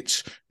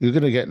 You're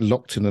going to get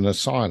locked in an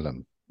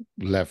asylum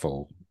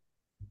level,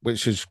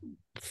 which is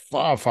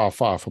far, far,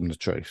 far from the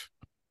truth.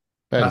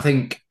 Ben? I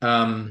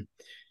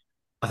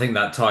think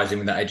that ties in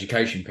with that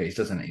education piece,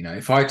 doesn't it?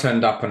 If I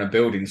turned up on a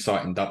building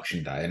site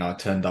induction day and I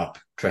turned up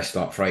dressed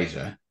like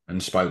Fraser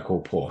and spoke all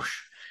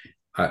posh,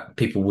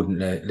 people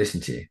wouldn't listen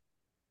to you.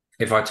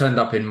 If I turned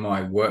up in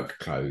my work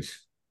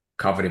clothes,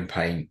 covered in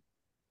paint,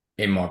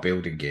 in my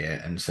building gear,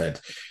 and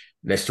said,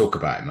 "Let's talk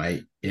about it,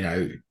 mate.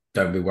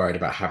 Don't be worried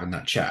about having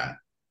that chat.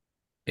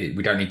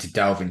 We don't need to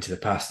delve into the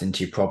past,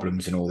 into your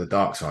problems and all the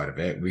dark side of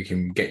it. We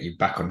can get you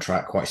back on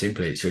track quite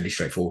simply. It's a really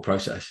straightforward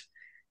process."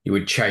 You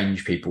would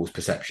change people's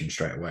perception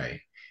straight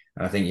away.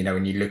 And I think,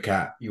 when you look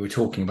at, you were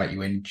talking about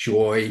you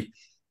enjoy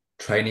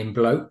training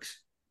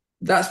blokes.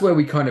 That's where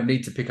we kind of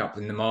need to pick up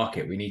in the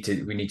market. We need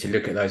to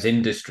look at those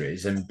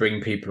industries and bring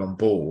people on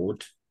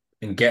board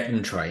and get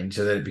them trained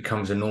so that it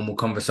becomes a normal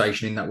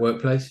conversation in that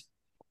workplace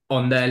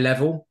on their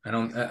level and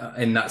on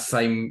in that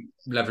same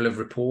level of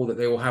rapport that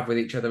they all have with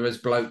each other as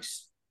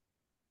blokes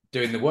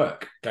doing the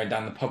work, going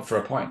down the pub for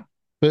a pint.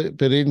 But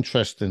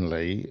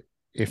interestingly,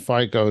 if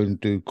I go and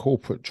do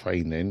corporate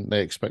training,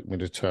 they expect me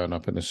to turn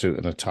up in a suit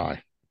and a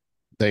tie.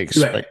 They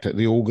expect that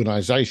the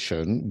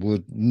organisation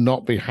would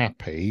not be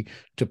happy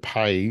to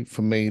pay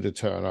for me to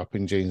turn up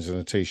in jeans and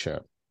a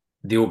T-shirt.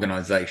 The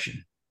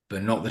organisation,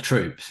 but not the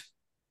troops.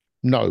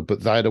 No,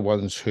 but they're the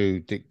ones who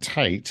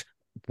dictate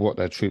what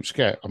their troops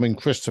get. I mean,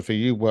 Christopher,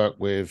 you work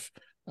with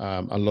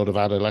a lot of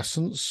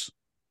adolescents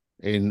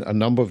in a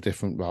number of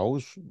different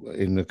roles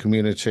in the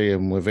community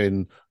and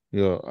within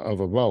your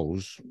other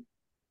roles.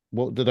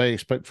 What do they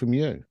expect from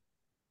you?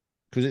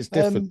 Because it's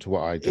different to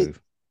what I do.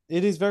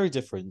 It is very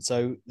different.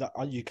 So that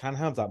you can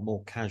have that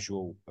more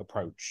casual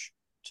approach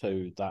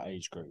to that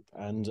age group,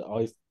 and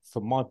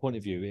from my point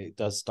of view, it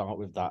does start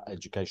with that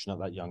education at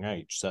that young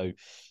age. So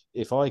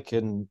if I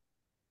can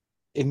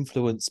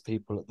influence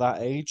people at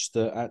that age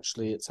that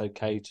actually it's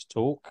okay to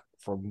talk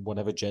from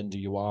whatever gender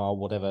you are,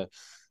 whatever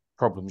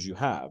problems you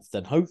have,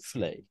 then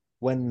hopefully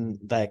when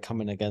they're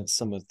coming against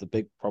some of the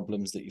big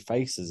problems that you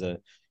face as a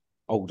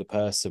older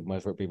person,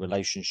 whether it be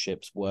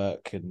relationships,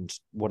 work, and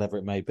whatever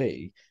it may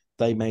be,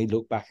 they may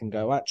look back and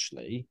go,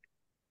 actually,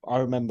 I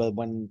remember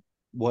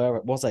where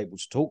it was able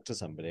to talk to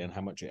somebody and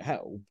how much it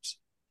helped.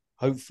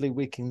 Hopefully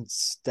we can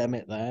stem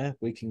it there.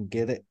 We can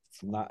get it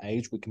from that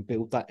age. We can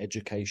build that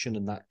education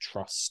and that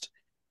trust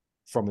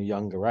from a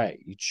younger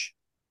age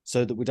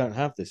so that we don't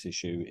have this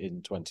issue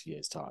in 20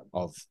 years' time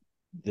of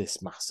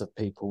this mass of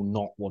people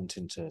not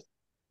wanting to.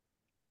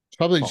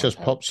 Something just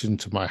pops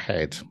into my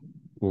head,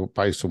 well,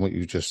 based on what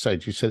you just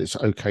said. You said it's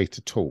okay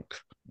to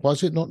talk. Why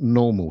is it not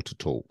normal to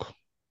talk?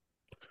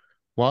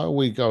 Why are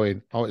we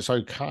going, oh, it's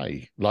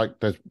okay? Like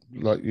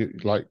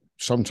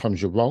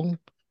sometimes you're wrong.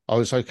 Oh,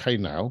 it's okay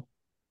now.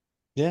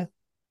 Yeah.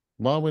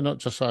 Why are we not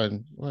just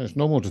saying, well, it's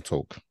normal to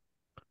talk?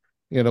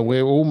 You know,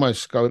 we're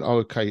almost going, oh,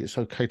 okay, it's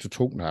okay to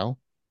talk now,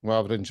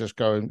 rather than just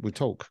going, we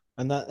talk.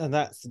 And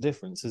that's the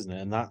difference, isn't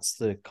it? And that's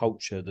the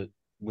culture that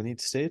we need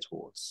to steer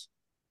towards.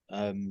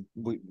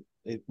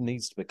 It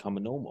needs to become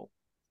a normal.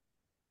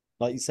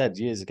 Like you said,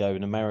 years ago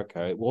in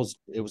America, it was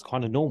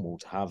kind of normal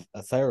to have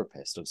a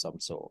therapist of some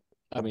sort.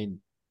 I mean,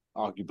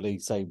 arguably,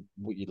 say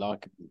what you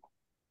like,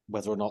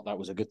 whether or not that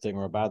was a good thing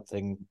or a bad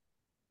thing,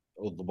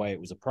 or the way it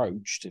was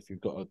approached, if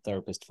you've got a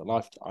therapist for a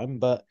lifetime,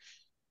 but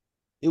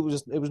it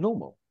was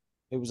normal.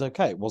 It was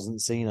okay. It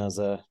wasn't seen as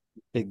a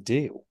big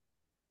deal.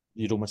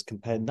 You'd almost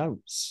compare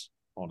notes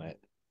on it,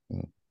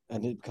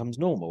 and it becomes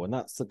normal. And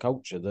that's the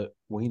culture that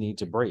we need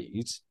to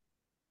breed,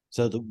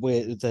 so that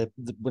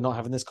we're not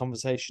having this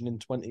conversation in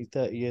 20,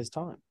 30 years'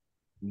 time.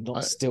 We're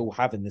not still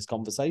having this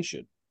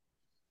conversation.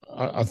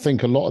 I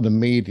think a lot of the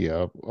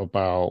media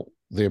about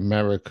the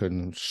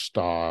American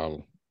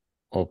style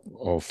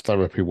of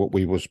therapy, what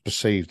we was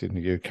perceived in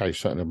the UK,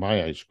 certainly in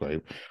my age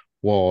group,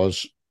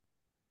 was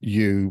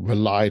you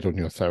relied on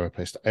your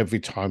therapist. Every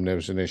time there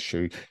was an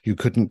issue, you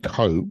couldn't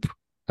cope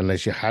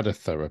unless you had a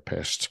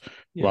therapist,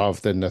 rather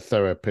than the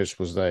therapist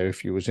was there.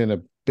 If you was in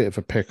a bit of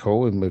a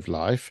pickle and with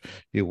life,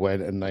 you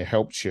went and they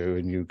helped you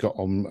and you got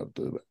on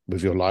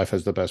with your life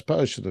as the best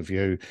version of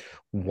you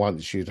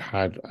once you'd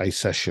had a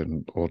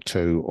session or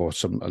two or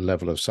a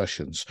level of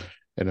sessions.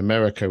 In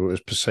America, it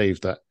was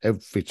perceived that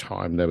every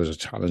time there was a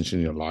challenge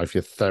in your life,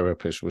 your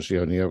therapist was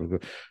the only other.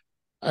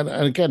 And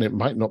again, it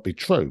might not be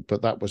true,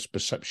 but that was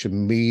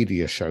perception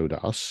media showed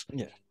us.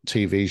 Yeah.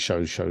 TV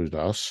shows showed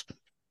us.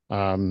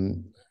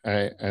 And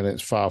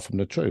it's far from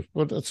the truth.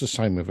 Well, that's the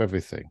same with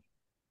everything.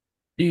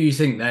 Do you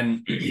think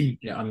then,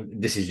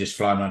 this is just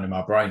flying around in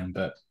my brain,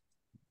 but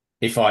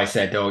if I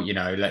said, oh,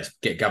 let's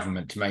get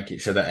government to make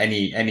it so that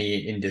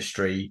any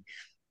industry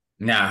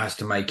now has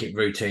to make it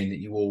routine that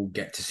you all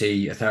get to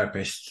see a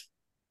therapist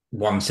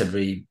once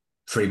every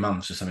 3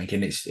 months or something,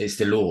 and it's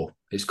the law.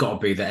 It's got to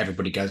be that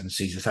everybody goes and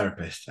sees a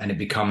therapist, and it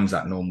becomes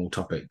that normal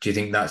topic. Do you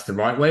think that's the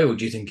right way, or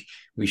do you think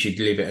we should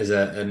leave it as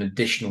an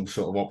additional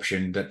sort of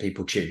option that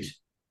people choose?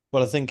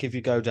 Well, I think if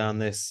you go down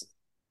this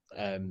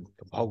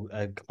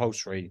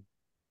compulsory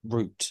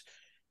route,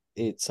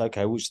 it's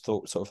okay. Which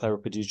sort of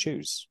therapy do you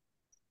choose?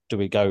 Do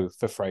we go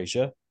for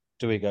Frasier?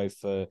 Do we go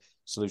for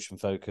solution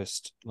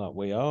focused like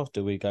we are?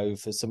 Do we go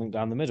for something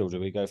down the middle? Do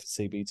we go for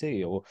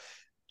CBT, or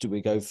do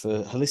we go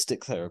for holistic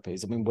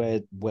therapies? I mean,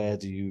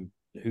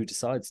 who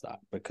decides that?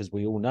 Because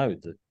we all know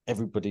that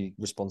everybody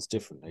responds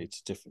differently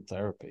to different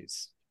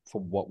therapies.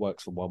 For what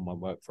works for one won't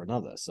work for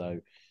another.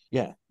 So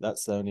yeah,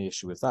 that's the only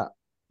issue with that.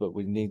 But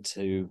we need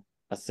to,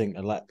 I think,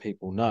 let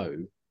people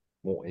know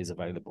what is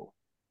available.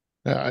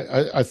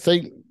 I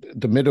think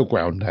the middle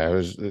ground there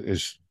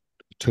is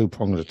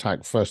two-pronged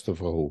attack. First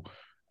of all,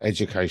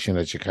 education.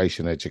 It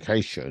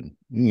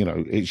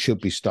should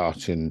be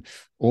starting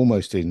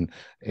almost in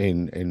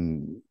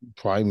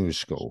primary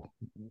school,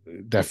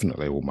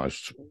 definitely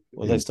almost.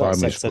 Well, they start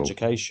sex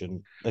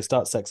education. They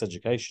start sex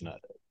education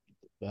at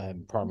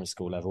primary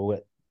school level,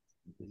 at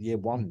year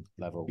 1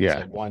 level. Yeah.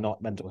 So why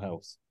not mental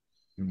health?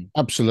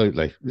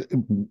 Absolutely.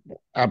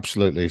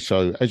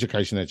 So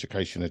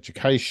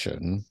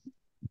education.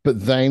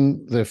 But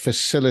then the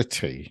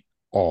facility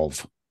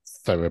of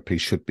therapy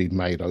should be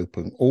made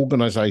open.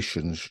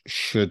 Organizations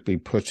should be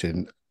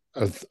putting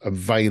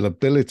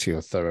availability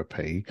of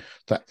therapy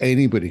that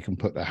anybody can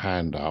put their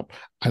hand up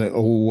and it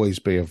always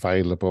be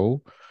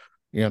available.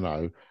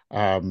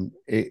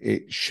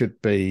 It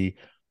should be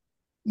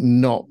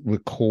not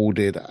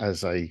recorded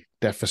as a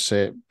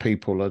deficit.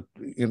 People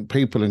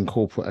in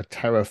corporate are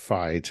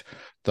terrified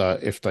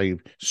that if they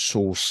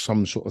source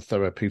some sort of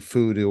therapy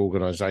through the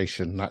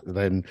organization, that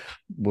then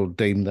will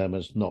deem them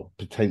as not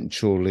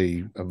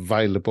potentially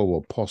available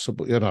or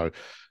possible, that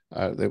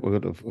will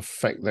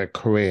affect their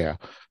career.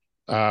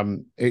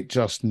 It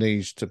just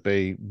needs to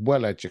be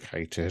well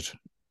educated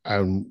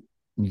and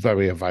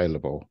very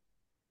available.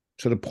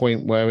 to the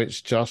point where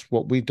it's just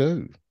what we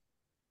do.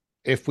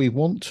 If we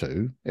want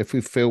to, if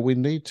we feel we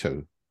need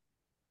to.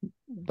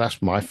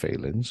 That's my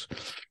feelings.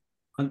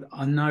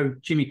 I know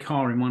Jimmy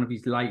Carr, in one of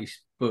his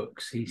latest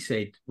books, he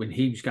said when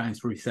he was going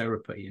through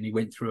therapy, and he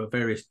went through a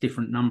various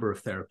different number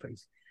of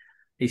therapies,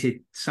 he said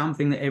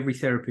something that every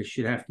therapist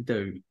should have to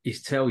do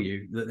is tell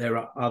you that there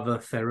are other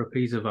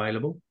therapies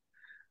available,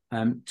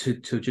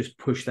 to just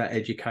push that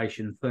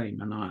education theme.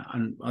 And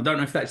I don't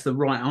know if that's the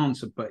right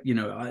answer, but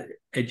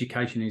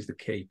education is the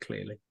key,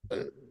 clearly.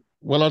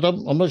 Well,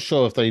 I'm not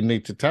sure if they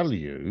need to tell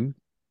you.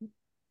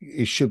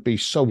 It should be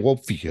so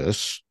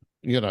obvious.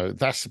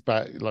 That's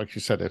about, like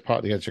you said, it's part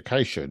of the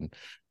education.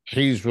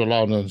 He's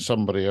relying on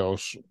somebody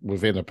else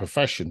within a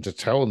profession to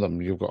tell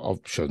them you've got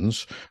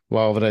options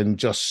rather than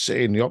just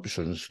seeing the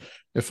options.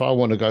 If I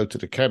want to go to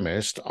the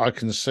chemist, I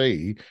can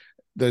see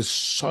there's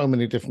so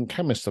many different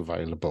chemists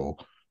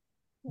available.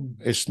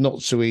 It's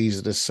not so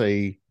easy to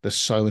see there's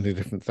so many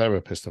different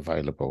therapists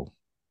available.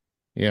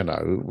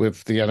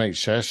 With the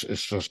NHS,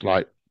 it's just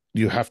like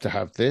you have to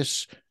have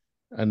this,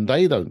 and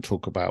they don't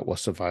talk about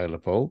what's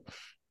available.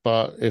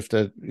 But if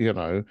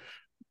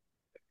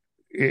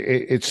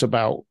it's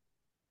about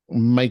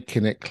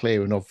making it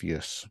clear and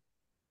obvious.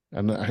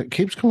 And it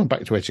keeps coming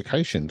back to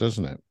education,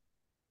 doesn't it?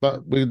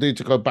 But we need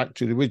to go back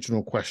to the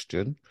original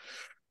question.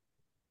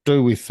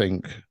 Do we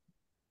think,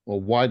 or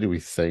why do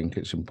we think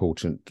it's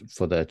important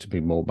for there to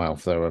be more male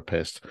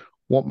therapists?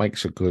 What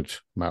makes a good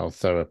male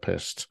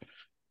therapist?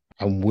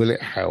 And will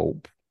it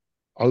help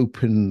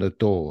open the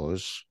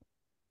doors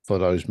for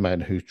those men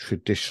who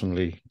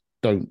traditionally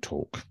don't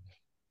talk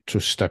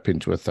to step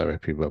into a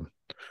therapy room?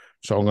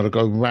 So I'm going to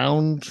go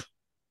round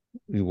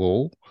you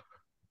all,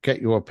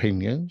 get your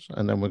opinions,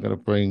 and then we're going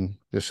to bring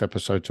this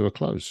episode to a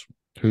close.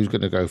 Who's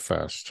going to go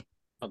first?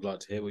 I'd like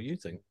to hear what you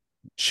think.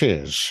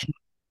 Cheers.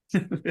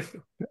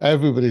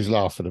 Everybody's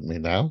laughing at me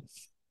now.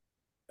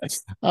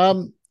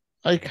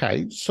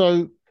 Okay,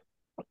 so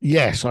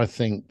yes, I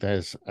think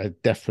there's a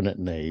definite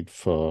need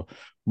for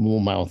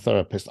more male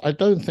therapists. I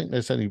don't think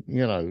there's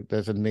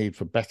there's a need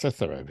for better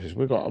therapists.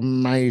 We've got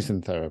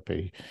amazing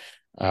therapy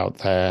out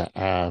there,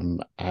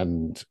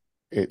 and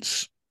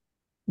it's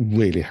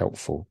really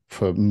helpful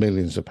for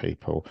millions of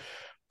people.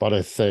 But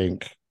I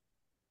think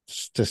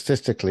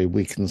statistically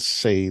we can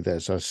see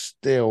there's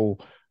still,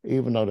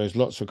 even though there's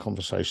lots of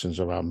conversations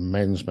around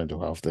men's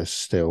mental health, there's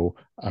still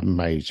a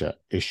major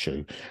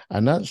issue.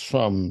 And that's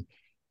from,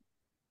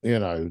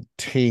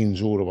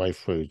 teens all the way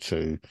through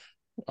to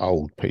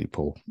old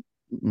people.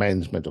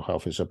 Men's mental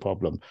health is a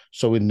problem.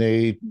 So we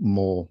need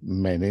more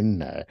men in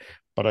there.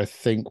 But I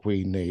think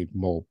we need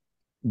more,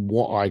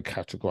 what I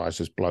categorize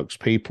as blokes,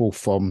 people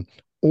from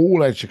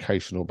all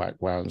educational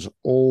backgrounds,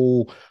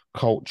 all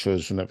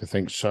cultures and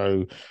everything.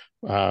 So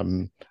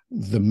the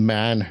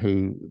man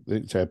who,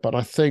 but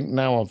I think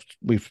now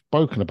we've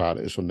spoken about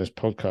it on this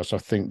podcast. I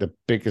think the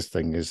biggest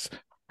thing is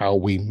how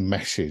we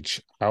message.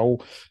 How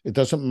it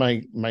doesn't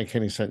make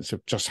any sense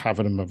of just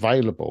having them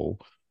available.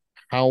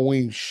 How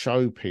we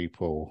show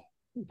people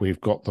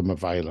we've got them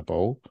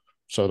available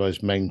so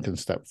those men can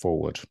step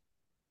forward.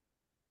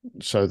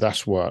 So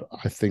that's what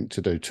I think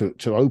to do,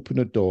 to open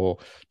a door,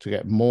 to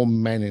get more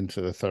men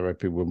into the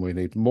therapy when we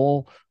need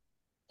more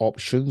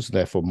options,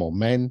 therefore more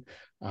men,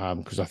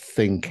 because I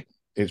think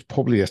it's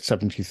probably a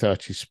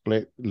 70-30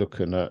 split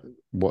looking at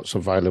what's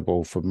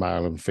available for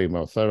male and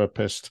female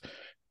therapists.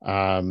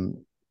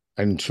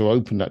 And to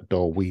open that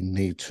door, we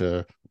need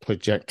to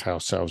project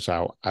ourselves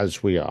out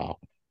as we are.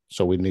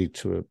 So we need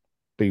to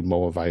be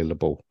more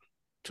available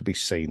to be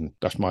seen.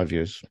 That's my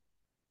views.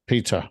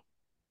 Peter.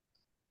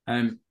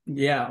 When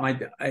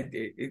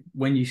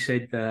you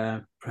said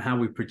how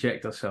we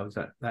project ourselves,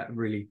 that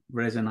really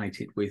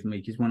resonated with me,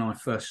 because when I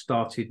first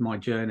started my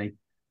journey,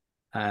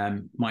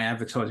 my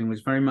advertising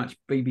was very much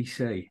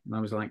BBC, and I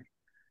was like,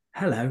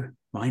 "Hello,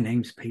 my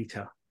name's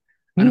Peter,"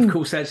 and of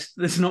course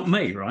that's not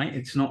me, right?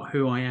 It's not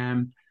who I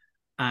am,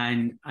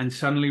 and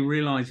suddenly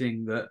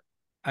realizing that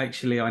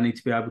actually I need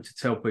to be able to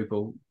tell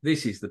people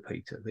this is the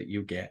Peter that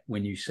you get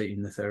when you sit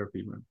in the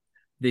therapy room.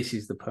 This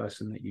is the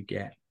person that you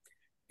get.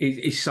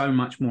 Is so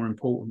much more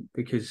important,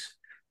 because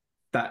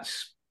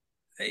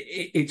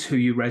it's who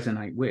you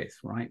resonate with,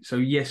 right? So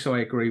yes, I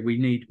agree. We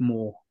need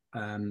more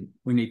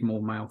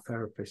male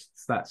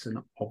therapists. That's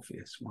an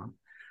obvious one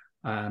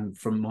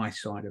from my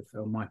side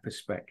of my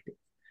perspective.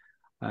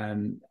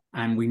 And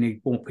we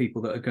need more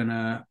people that are going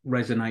to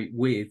resonate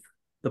with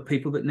the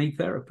people that need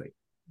therapy.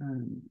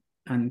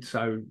 And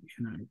so,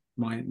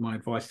 my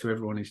advice to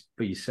everyone is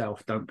be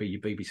yourself. Don't be your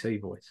BBC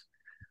voice.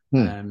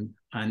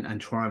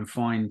 And try and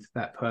find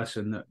that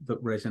person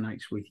that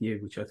resonates with you,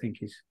 which I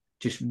think is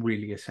just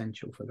really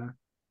essential for that.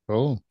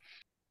 Oh,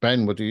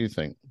 Ben, what do you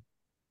think?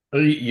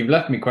 Well, you've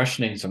left me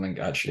questioning something.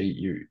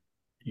 Actually,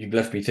 you've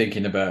left me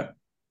thinking about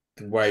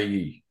the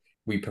way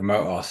we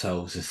promote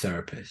ourselves as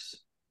therapists.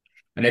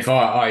 And if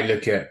I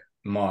look at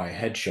my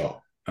headshot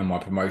and my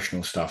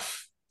promotional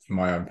stuff for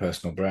my own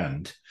personal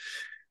brand,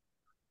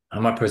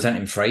 am I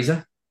presenting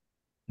Fraser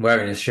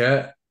wearing a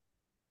shirt,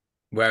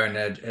 wearing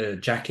a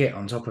jacket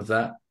on top of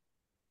that?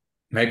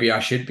 maybe I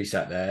should be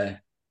sat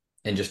there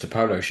in just a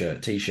polo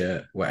shirt,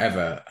 t-shirt,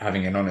 whatever,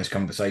 having an honest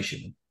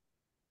conversation.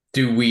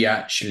 Do we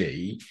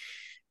actually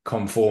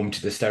conform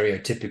to the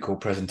stereotypical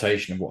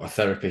presentation of what a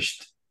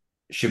therapist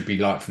should be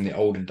like from the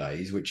olden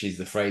days, which is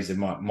the Fraser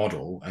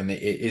model, and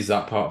it is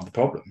that part of the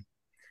problem?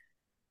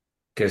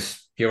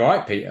 Because you're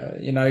right, Peter,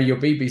 your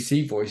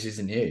BBC voice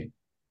isn't you,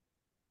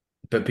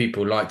 but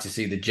people like to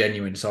see the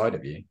genuine side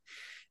of you.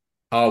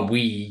 Are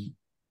we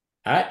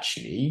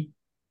actually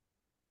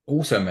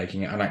also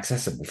making it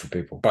inaccessible for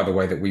people by the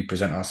way that we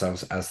present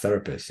ourselves as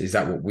therapists? Is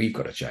that what we've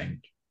got to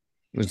change?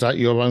 Is that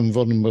your own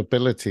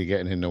vulnerability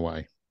getting in the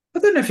way? I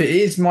don't know if it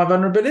is my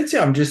vulnerability.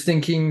 I'm just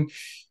thinking,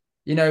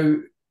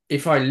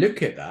 if I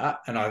look at that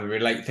and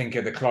I think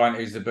of the client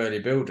who's the Burley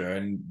builder,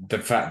 and the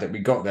fact that we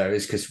got there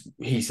is because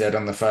he said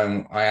on the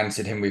phone, I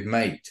answered him with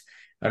mate,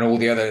 and all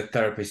the other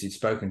therapists he'd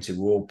spoken to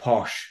were all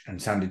posh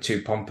and sounded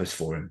too pompous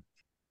for him.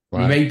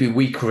 Right. Maybe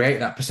we create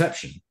that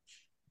perception.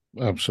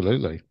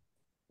 Absolutely.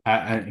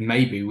 And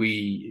maybe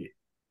we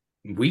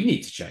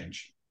need to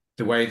change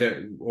the way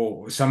that,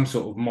 or some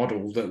sort of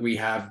model that we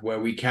have where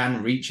we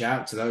can reach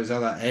out to those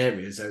other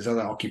areas, those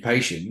other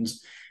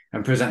occupations,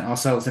 and present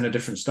ourselves in a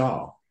different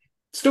style.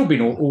 Still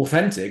being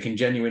authentic and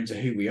genuine to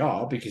who we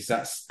are, because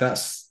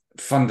that's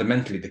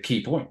fundamentally the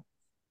key point.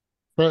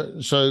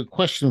 But so,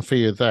 question for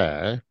you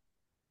there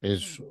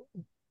is,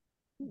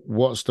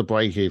 what's the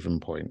break-even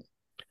point?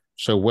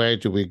 So, where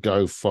do we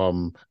go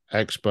from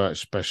expert,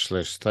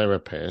 specialist,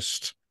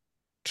 therapist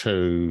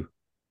to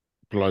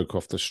bloke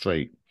off the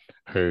street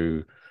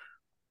who,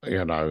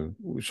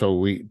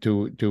 so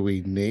do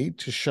we need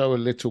to show a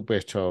little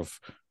bit of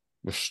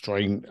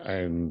restraint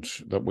and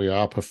that we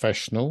are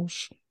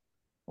professionals,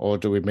 or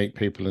do we meet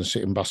people and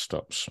sit in bus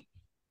stops?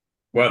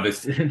 Well,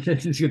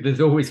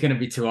 there's always going to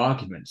be two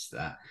arguments to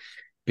that,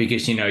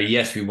 because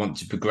yes, we want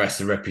to progress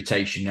the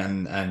reputation,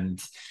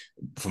 and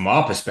from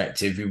our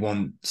perspective, we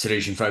want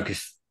solution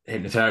focused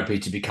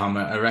hypnotherapy to become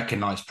a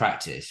recognized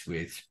practice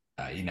with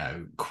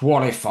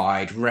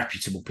qualified,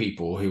 reputable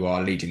people who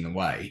are leading the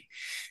way.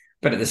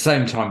 But at the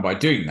same time, by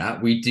doing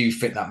that, we do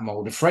fit that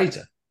mold of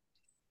Fraser.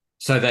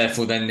 So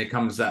therefore, then there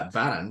comes that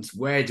balance.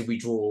 Where do we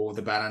draw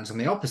the balance on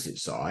the opposite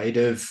side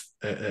of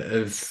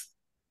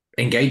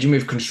engaging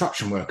with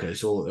construction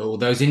workers or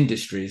those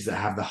industries that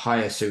have the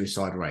higher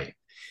suicide rate?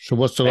 So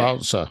what's the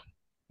answer?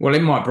 Well,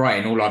 in my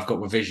brain, all I've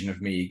got a vision of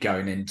me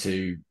going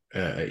into,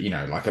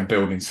 like a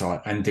building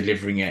site and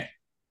delivering it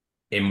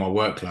in my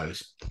work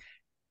clothes.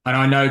 And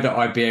I know that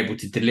I'd be able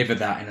to deliver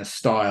that in a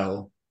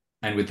style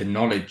and with the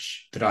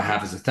knowledge that I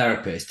have as a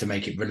therapist to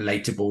make it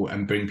relatable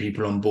and bring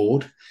people on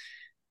board.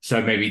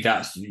 So maybe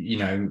that's,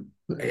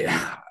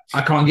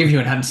 I can't give you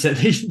an answer.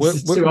 These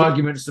two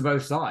arguments to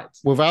both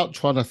sides. Without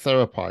trying to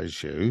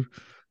therapize you,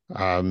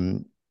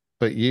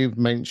 but you've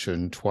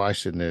mentioned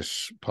twice in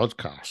this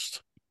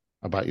podcast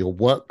about your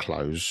work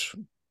clothes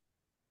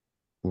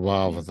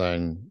rather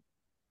than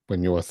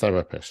when you're a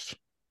therapist,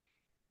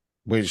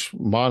 which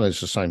mine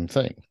is the same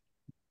thing.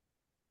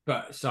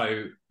 But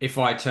so if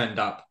I turned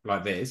up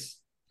like this,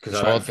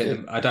 because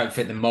I don't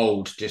fit the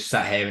mold, just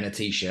sat here in a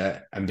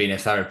t-shirt and being a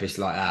therapist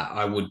like that,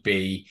 I would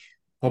be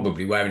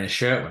probably wearing a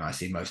shirt when I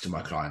see most of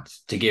my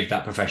clients to give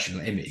that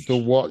professional image. So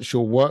what's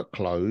your work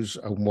clothes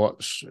and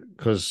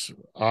because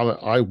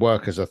I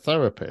work as a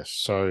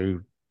therapist,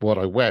 so what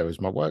I wear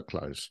is my work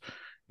clothes.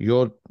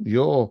 You're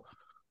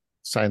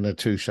saying they're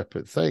two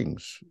separate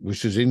things,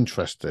 which is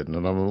interesting.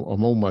 And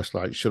I'm almost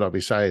like, should I be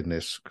saying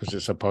this because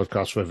it's a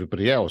podcast for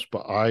everybody else?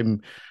 But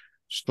I'm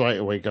straight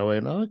away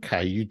going,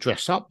 okay, you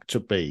dress up to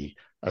be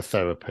a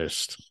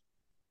therapist.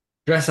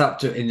 Dress up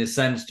to, in the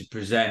sense, to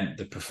present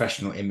the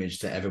professional image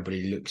that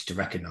everybody looks to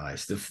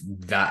recognize,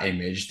 that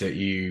image that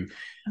you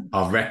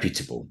are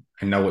reputable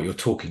and know what you're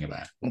talking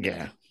about.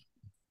 Yeah.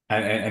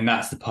 And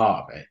that's the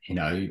part of it.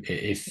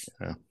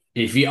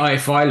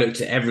 If I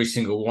looked at every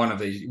single one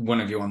of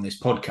you on this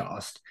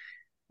podcast,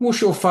 what's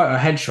your photo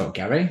headshot,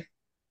 Gary?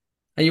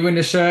 Are you in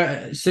a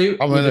suit?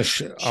 I'm in a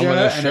shirt and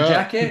a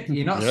jacket.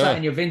 You're not sat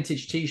in your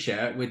vintage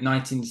T-shirt with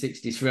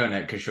 1963 on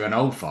it because you're an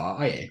old fart,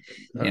 are you?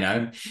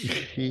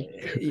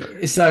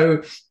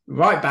 So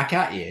right back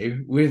at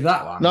you with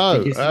that one.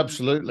 No,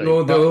 absolutely.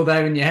 You're all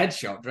there in your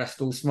headshot, dressed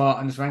all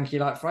smart and swanky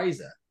like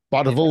Fraser.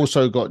 But I've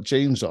also got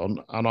jeans on,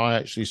 and I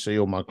actually see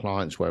all my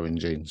clients wearing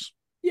jeans.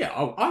 Yeah,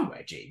 I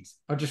wear jeans.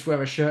 I just wear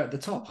a shirt at the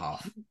top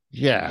half.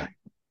 Yeah.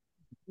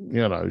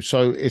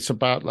 So it's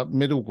about that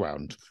middle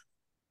ground.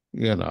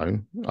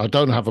 I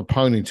don't have a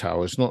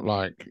ponytail. It's not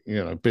like,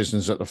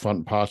 business at the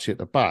front, party at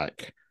the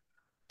back.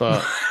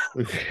 But,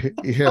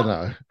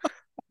 but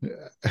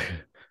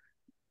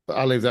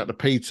I'll leave that to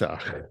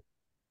Peter.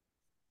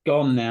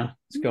 Gone now.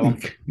 It's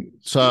gone.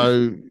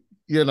 So,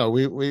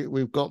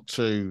 we've got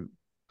to,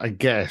 I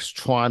guess,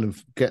 try and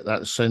get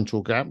that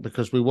central gap,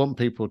 because we want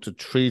people to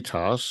treat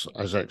us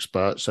as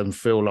experts and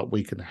feel like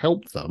we can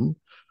help them,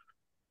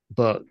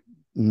 but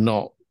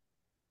not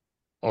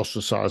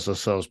ostracize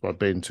ourselves by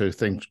being two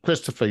things.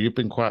 Christopher, you've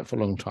been quiet for a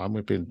long time.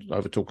 We've been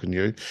over talking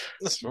you.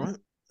 That's right.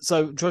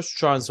 So just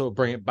try and sort of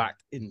bring it back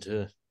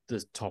into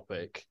the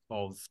topic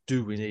of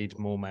do we need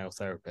more male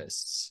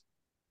therapists?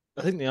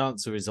 I think the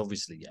answer is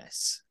obviously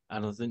yes.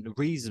 And I think the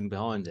reason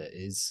behind it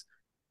is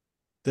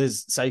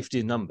there's safety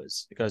in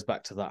numbers. It goes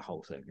back to that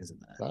whole thing, isn't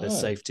there? There's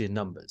safety in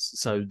numbers.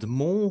 So the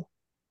more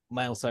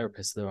male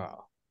therapists there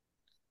are,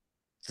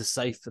 the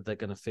safer they're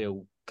going to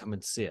feel coming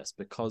to see us,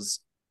 because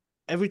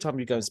every time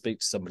you go and speak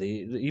to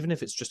somebody, even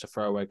if it's just a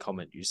throwaway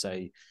comment, you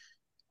say,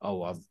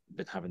 oh, I've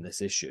been having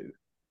this issue.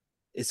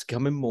 It's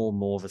becoming more and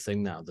more of a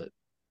thing now that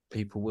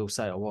people will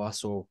say, oh,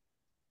 well,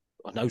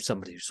 I know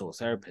somebody who saw a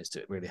therapist,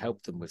 it really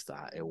helped them with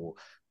that. Or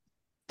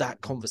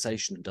that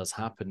conversation does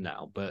happen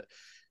now. But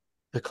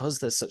because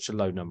there's such a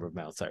low number of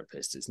male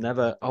therapists, it's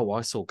never, oh,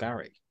 I saw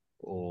Gary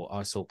or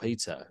I saw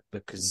Peter,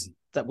 because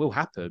that will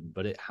happen,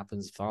 but it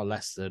happens far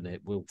less than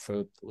it will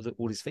for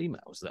all these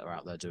females that are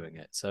out there doing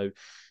it. So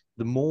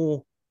the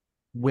more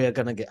we're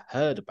going to get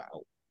heard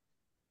about,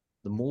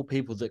 the more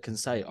people that can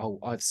say, oh,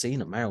 I've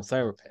seen a male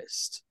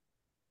therapist,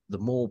 the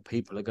more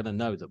people are going to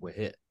know that we're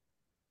here.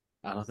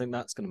 And I think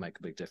that's going to make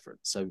a big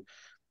difference. So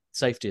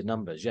safety in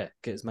numbers, yeah,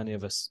 get as many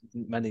of us,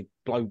 many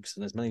blokes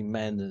and as many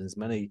men and as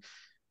many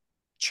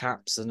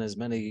chaps and as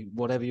many,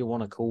 whatever you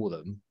want to call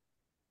them,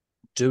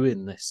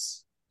 doing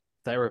this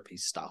therapy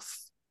stuff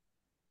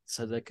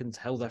so they can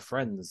tell their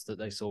friends that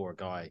they saw a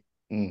guy.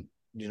 You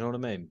know what I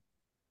mean?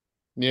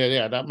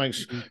 Yeah, that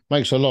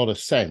makes a lot of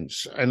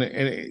sense. And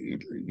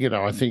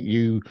I think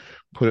you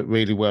put it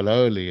really well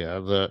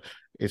earlier that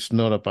it's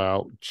not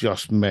about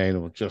just men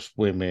or just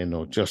women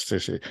or just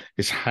this.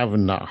 It's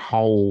having that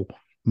whole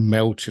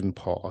melting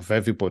pot of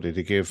everybody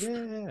to give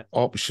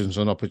options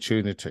and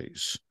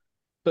opportunities.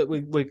 But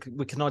we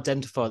can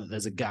identify that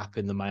there's a gap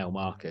in the male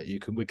market.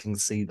 We can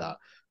see that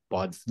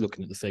by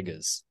looking at the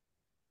figures.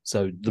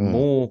 So the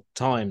more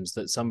times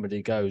that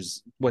somebody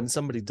goes, when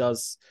somebody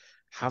does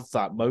have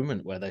that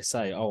moment where they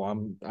say, oh,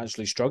 I'm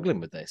actually struggling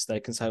with this, they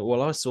can say,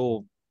 well, I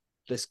saw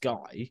this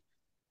guy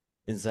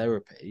in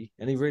therapy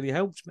and he really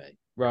helped me,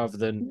 rather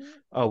than,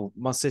 oh,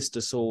 my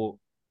sister saw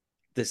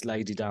this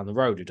lady down the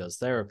road who does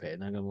therapy,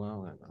 and they go,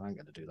 well, I ain't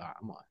going to do that,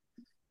 am I?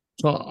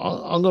 So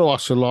I'm going to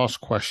ask the last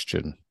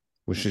question,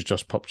 which has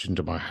just popped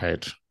into my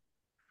head.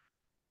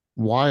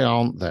 Why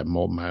aren't there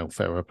more male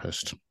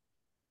therapists?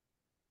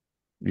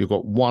 You've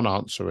got one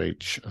answer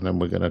each, and then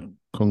we're going to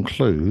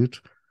conclude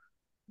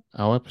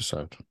our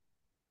episode.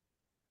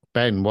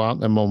 Ben, why aren't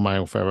there more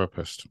male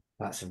therapists?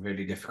 That's a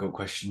really difficult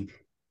question.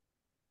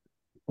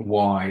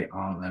 Why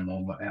aren't there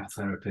more male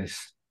therapists?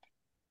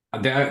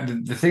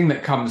 The thing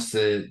that comes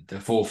to the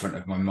forefront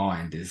of my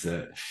mind is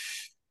that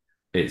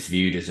it's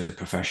viewed as a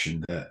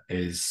profession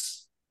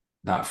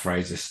that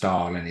phrase is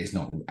style and is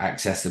not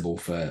accessible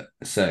for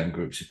certain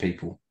groups of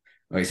people.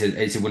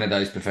 It's one of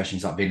those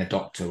professions like being a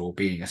doctor or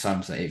being a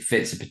something. It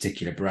fits a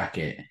particular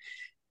bracket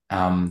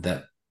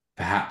that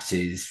perhaps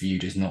is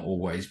viewed as not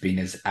always being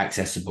as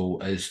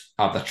accessible as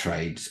other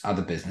trades,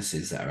 other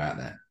businesses that are out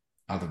there,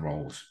 other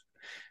roles.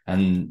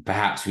 And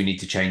perhaps we need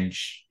to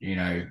change,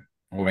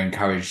 or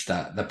encourage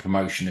the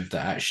promotion of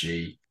that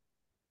actually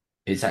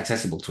it's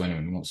accessible to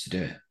anyone who wants to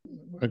do it.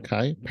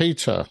 Okay.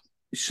 Peter.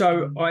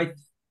 So I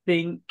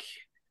think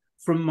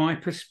from my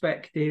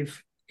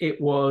perspective,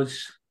 it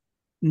was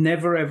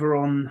never ever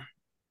on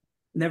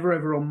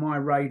my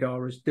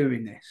radar as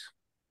doing this.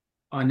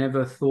 I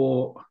never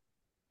thought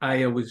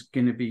I was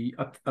going to be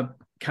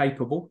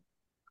capable.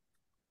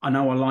 I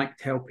know I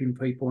liked helping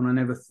people, and I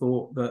never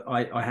thought that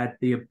I had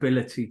the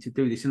ability to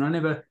do this. And I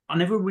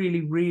never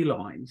really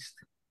realised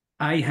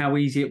how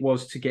easy it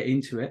was to get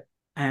into it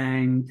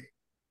and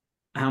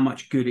how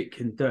much good it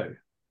can do.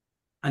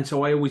 And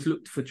so I always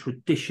looked for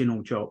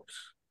traditional jobs.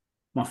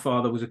 My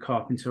father was a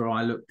carpenter.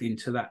 I looked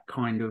into that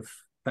kind of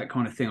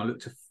thing. I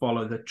looked to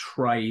follow the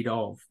trade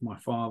of my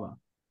father.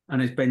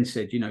 And as Ben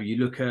said, you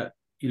look at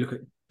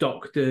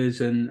doctors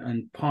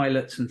and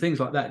pilots and things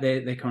like that.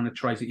 They're kind of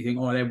trades that you think,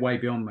 oh, they're way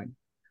beyond me.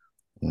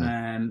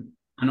 And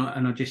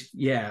I just,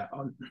 I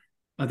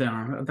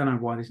don't know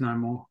why there's no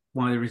more,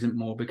 why there isn't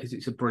more, because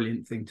it's a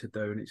brilliant thing to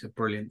do and it's a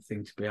brilliant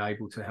thing to be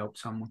able to help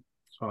someone.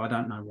 So I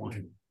don't know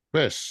why.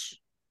 Chris.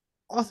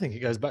 I think it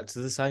goes back to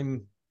the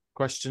same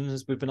question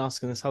as we've been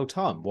asking this whole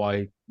time.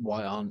 Why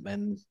aren't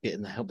men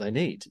getting the help they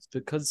need? It's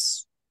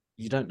because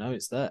you don't know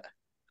it's there.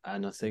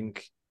 And I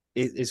think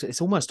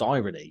it's almost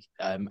irony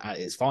at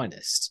its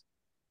finest,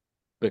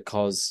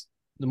 because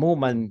the more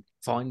men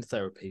find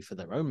therapy for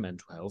their own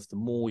mental health, the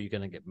more you're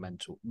going to get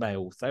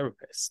male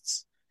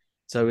therapists.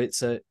 So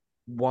it's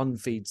one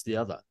feeds the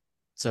other.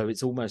 So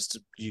it's almost,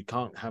 you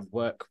can't have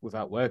work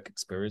without work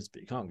experience,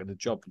 but you can't get a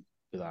job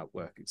without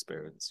work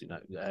experience. You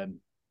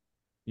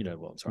know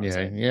what I'm trying to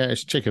say. Yeah,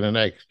 it's chicken and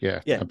egg.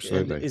 Yeah,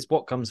 absolutely. It's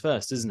what comes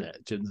first, isn't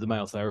it? The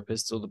male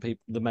therapists or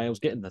the males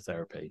getting the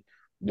therapy.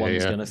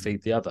 One's going to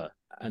feed the other.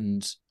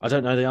 And I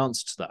don't know the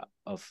answer to that,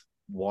 of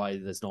why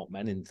there's not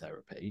men in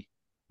therapy.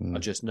 I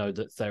just know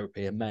that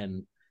therapy and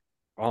men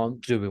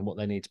aren't doing what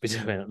they need to be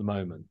doing at the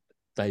moment.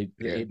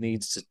 It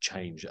needs to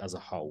change as a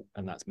whole.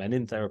 And that's men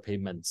in therapy,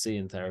 men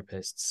seeing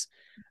therapists,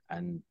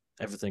 and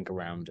everything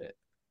around it.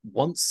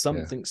 Once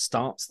something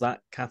starts that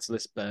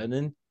catalyst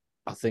burning,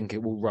 I think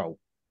it will roll.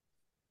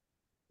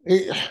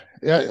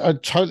 I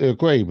totally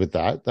agree with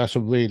that. That's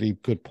a really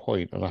good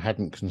point, and I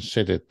hadn't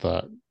considered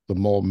that. The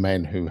more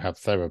men who have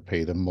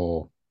therapy, the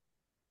more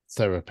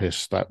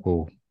therapists that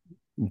will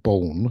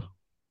born.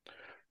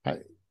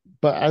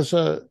 But as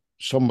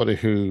somebody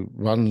who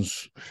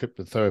runs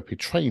hypnotherapy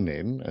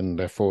training, and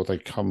therefore they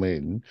come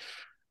in,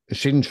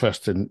 it's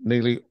interesting.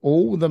 Nearly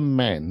all the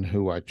men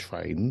who I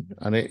train,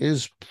 and it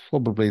is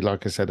probably,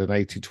 like I said, an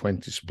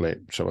 80-20 split,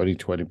 so only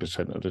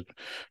 20% of the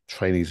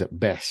trainees at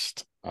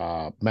best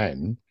are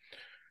men.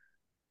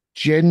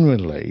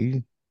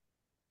 Generally,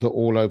 they're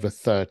all over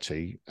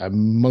 30,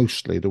 and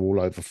mostly they're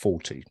all over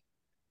 40.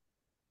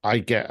 I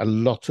get a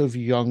lot of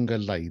younger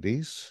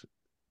ladies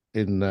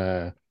in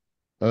their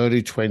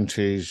early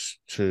 20s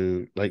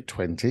to late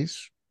 20s.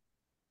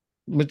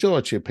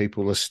 Majority of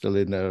people are still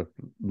in their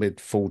mid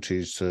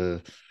 40s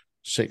to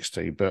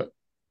 60, but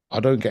I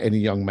don't get any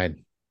young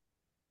men.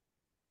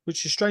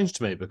 Which is strange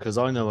to me, because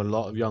I know a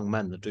lot of young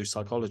men that do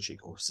psychology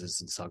courses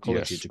and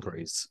psychology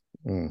degrees.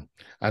 And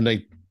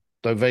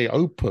they're very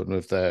open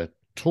if they're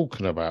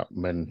talking about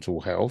mental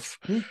health,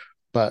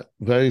 but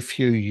very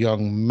few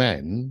young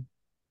men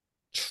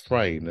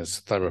train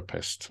as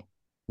therapists,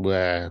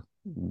 where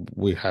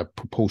we have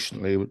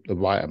proportionately the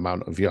right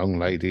amount of young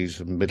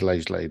ladies and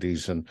middle-aged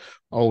ladies and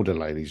older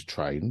ladies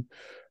train.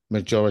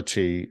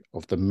 Majority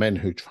of the men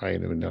who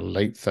train are in their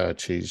late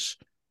 30s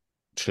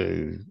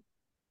to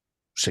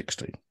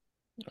 60.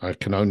 I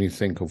can only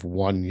think of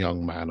one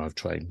young man I've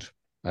trained,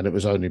 and it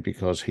was only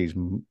because he's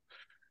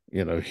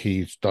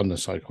done the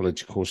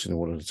psychology course and he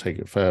wanted to take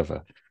it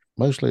further.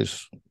 Mostly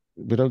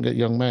we don't get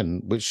young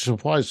men, which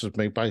surprises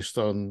me based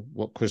on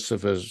what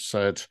Christopher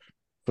said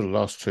for the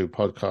last two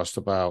podcasts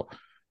about,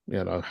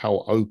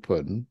 how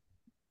open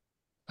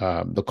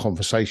the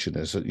conversation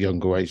is at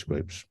younger age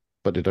groups,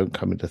 but they don't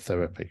come into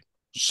therapy.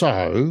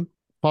 So,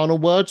 final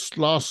words,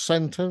 last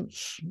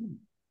sentence.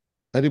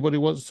 Anybody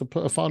wants to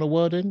put a final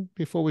word in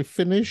before we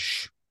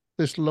finish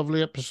this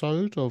lovely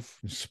episode of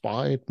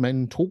Inspired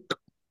Men Talk?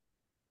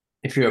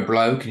 If you're a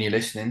bloke and you're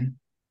listening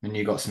and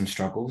you've got some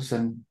struggles,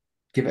 then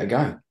give it a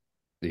go.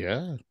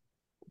 Yeah.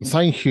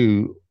 Thank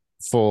you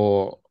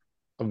for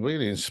a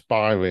really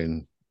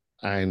inspiring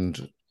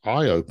and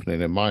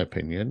eye-opening, in my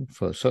opinion,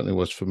 certainly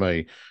was for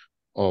me,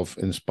 of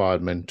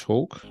Inspired Men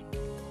Talk.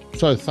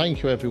 So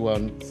thank you,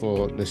 everyone,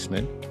 for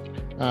listening.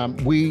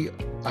 We,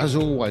 as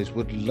always,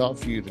 would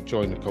love you to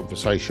join the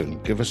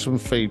conversation. Give us some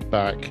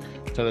feedback.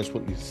 Tell us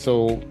what you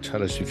thought.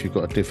 Tell us if you've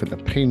got a different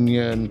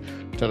opinion.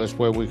 Tell us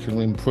where we can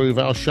improve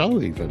our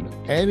show even.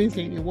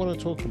 Anything you want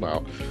to talk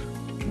about,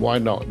 why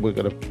not? We're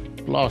going to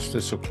blast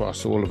this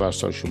across all of our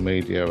social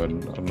media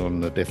and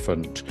on the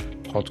different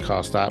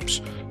podcast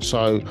apps.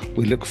 So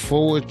we look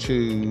forward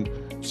to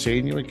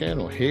seeing you again,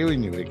 or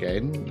hearing you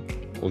again,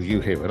 or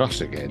you hearing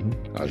us again,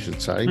 I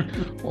should say,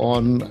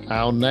 on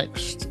our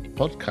next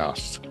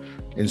podcast,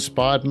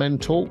 Inspired Men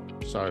Talk.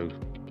 So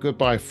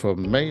goodbye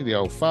from me, the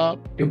old fart.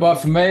 Goodbye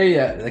from me,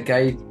 the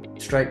gay,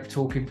 straight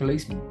talking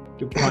policeman.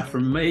 Goodbye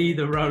from me,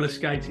 the roller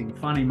skating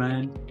funny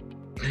man.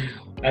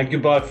 And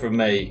goodbye from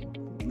me,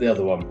 the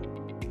other one.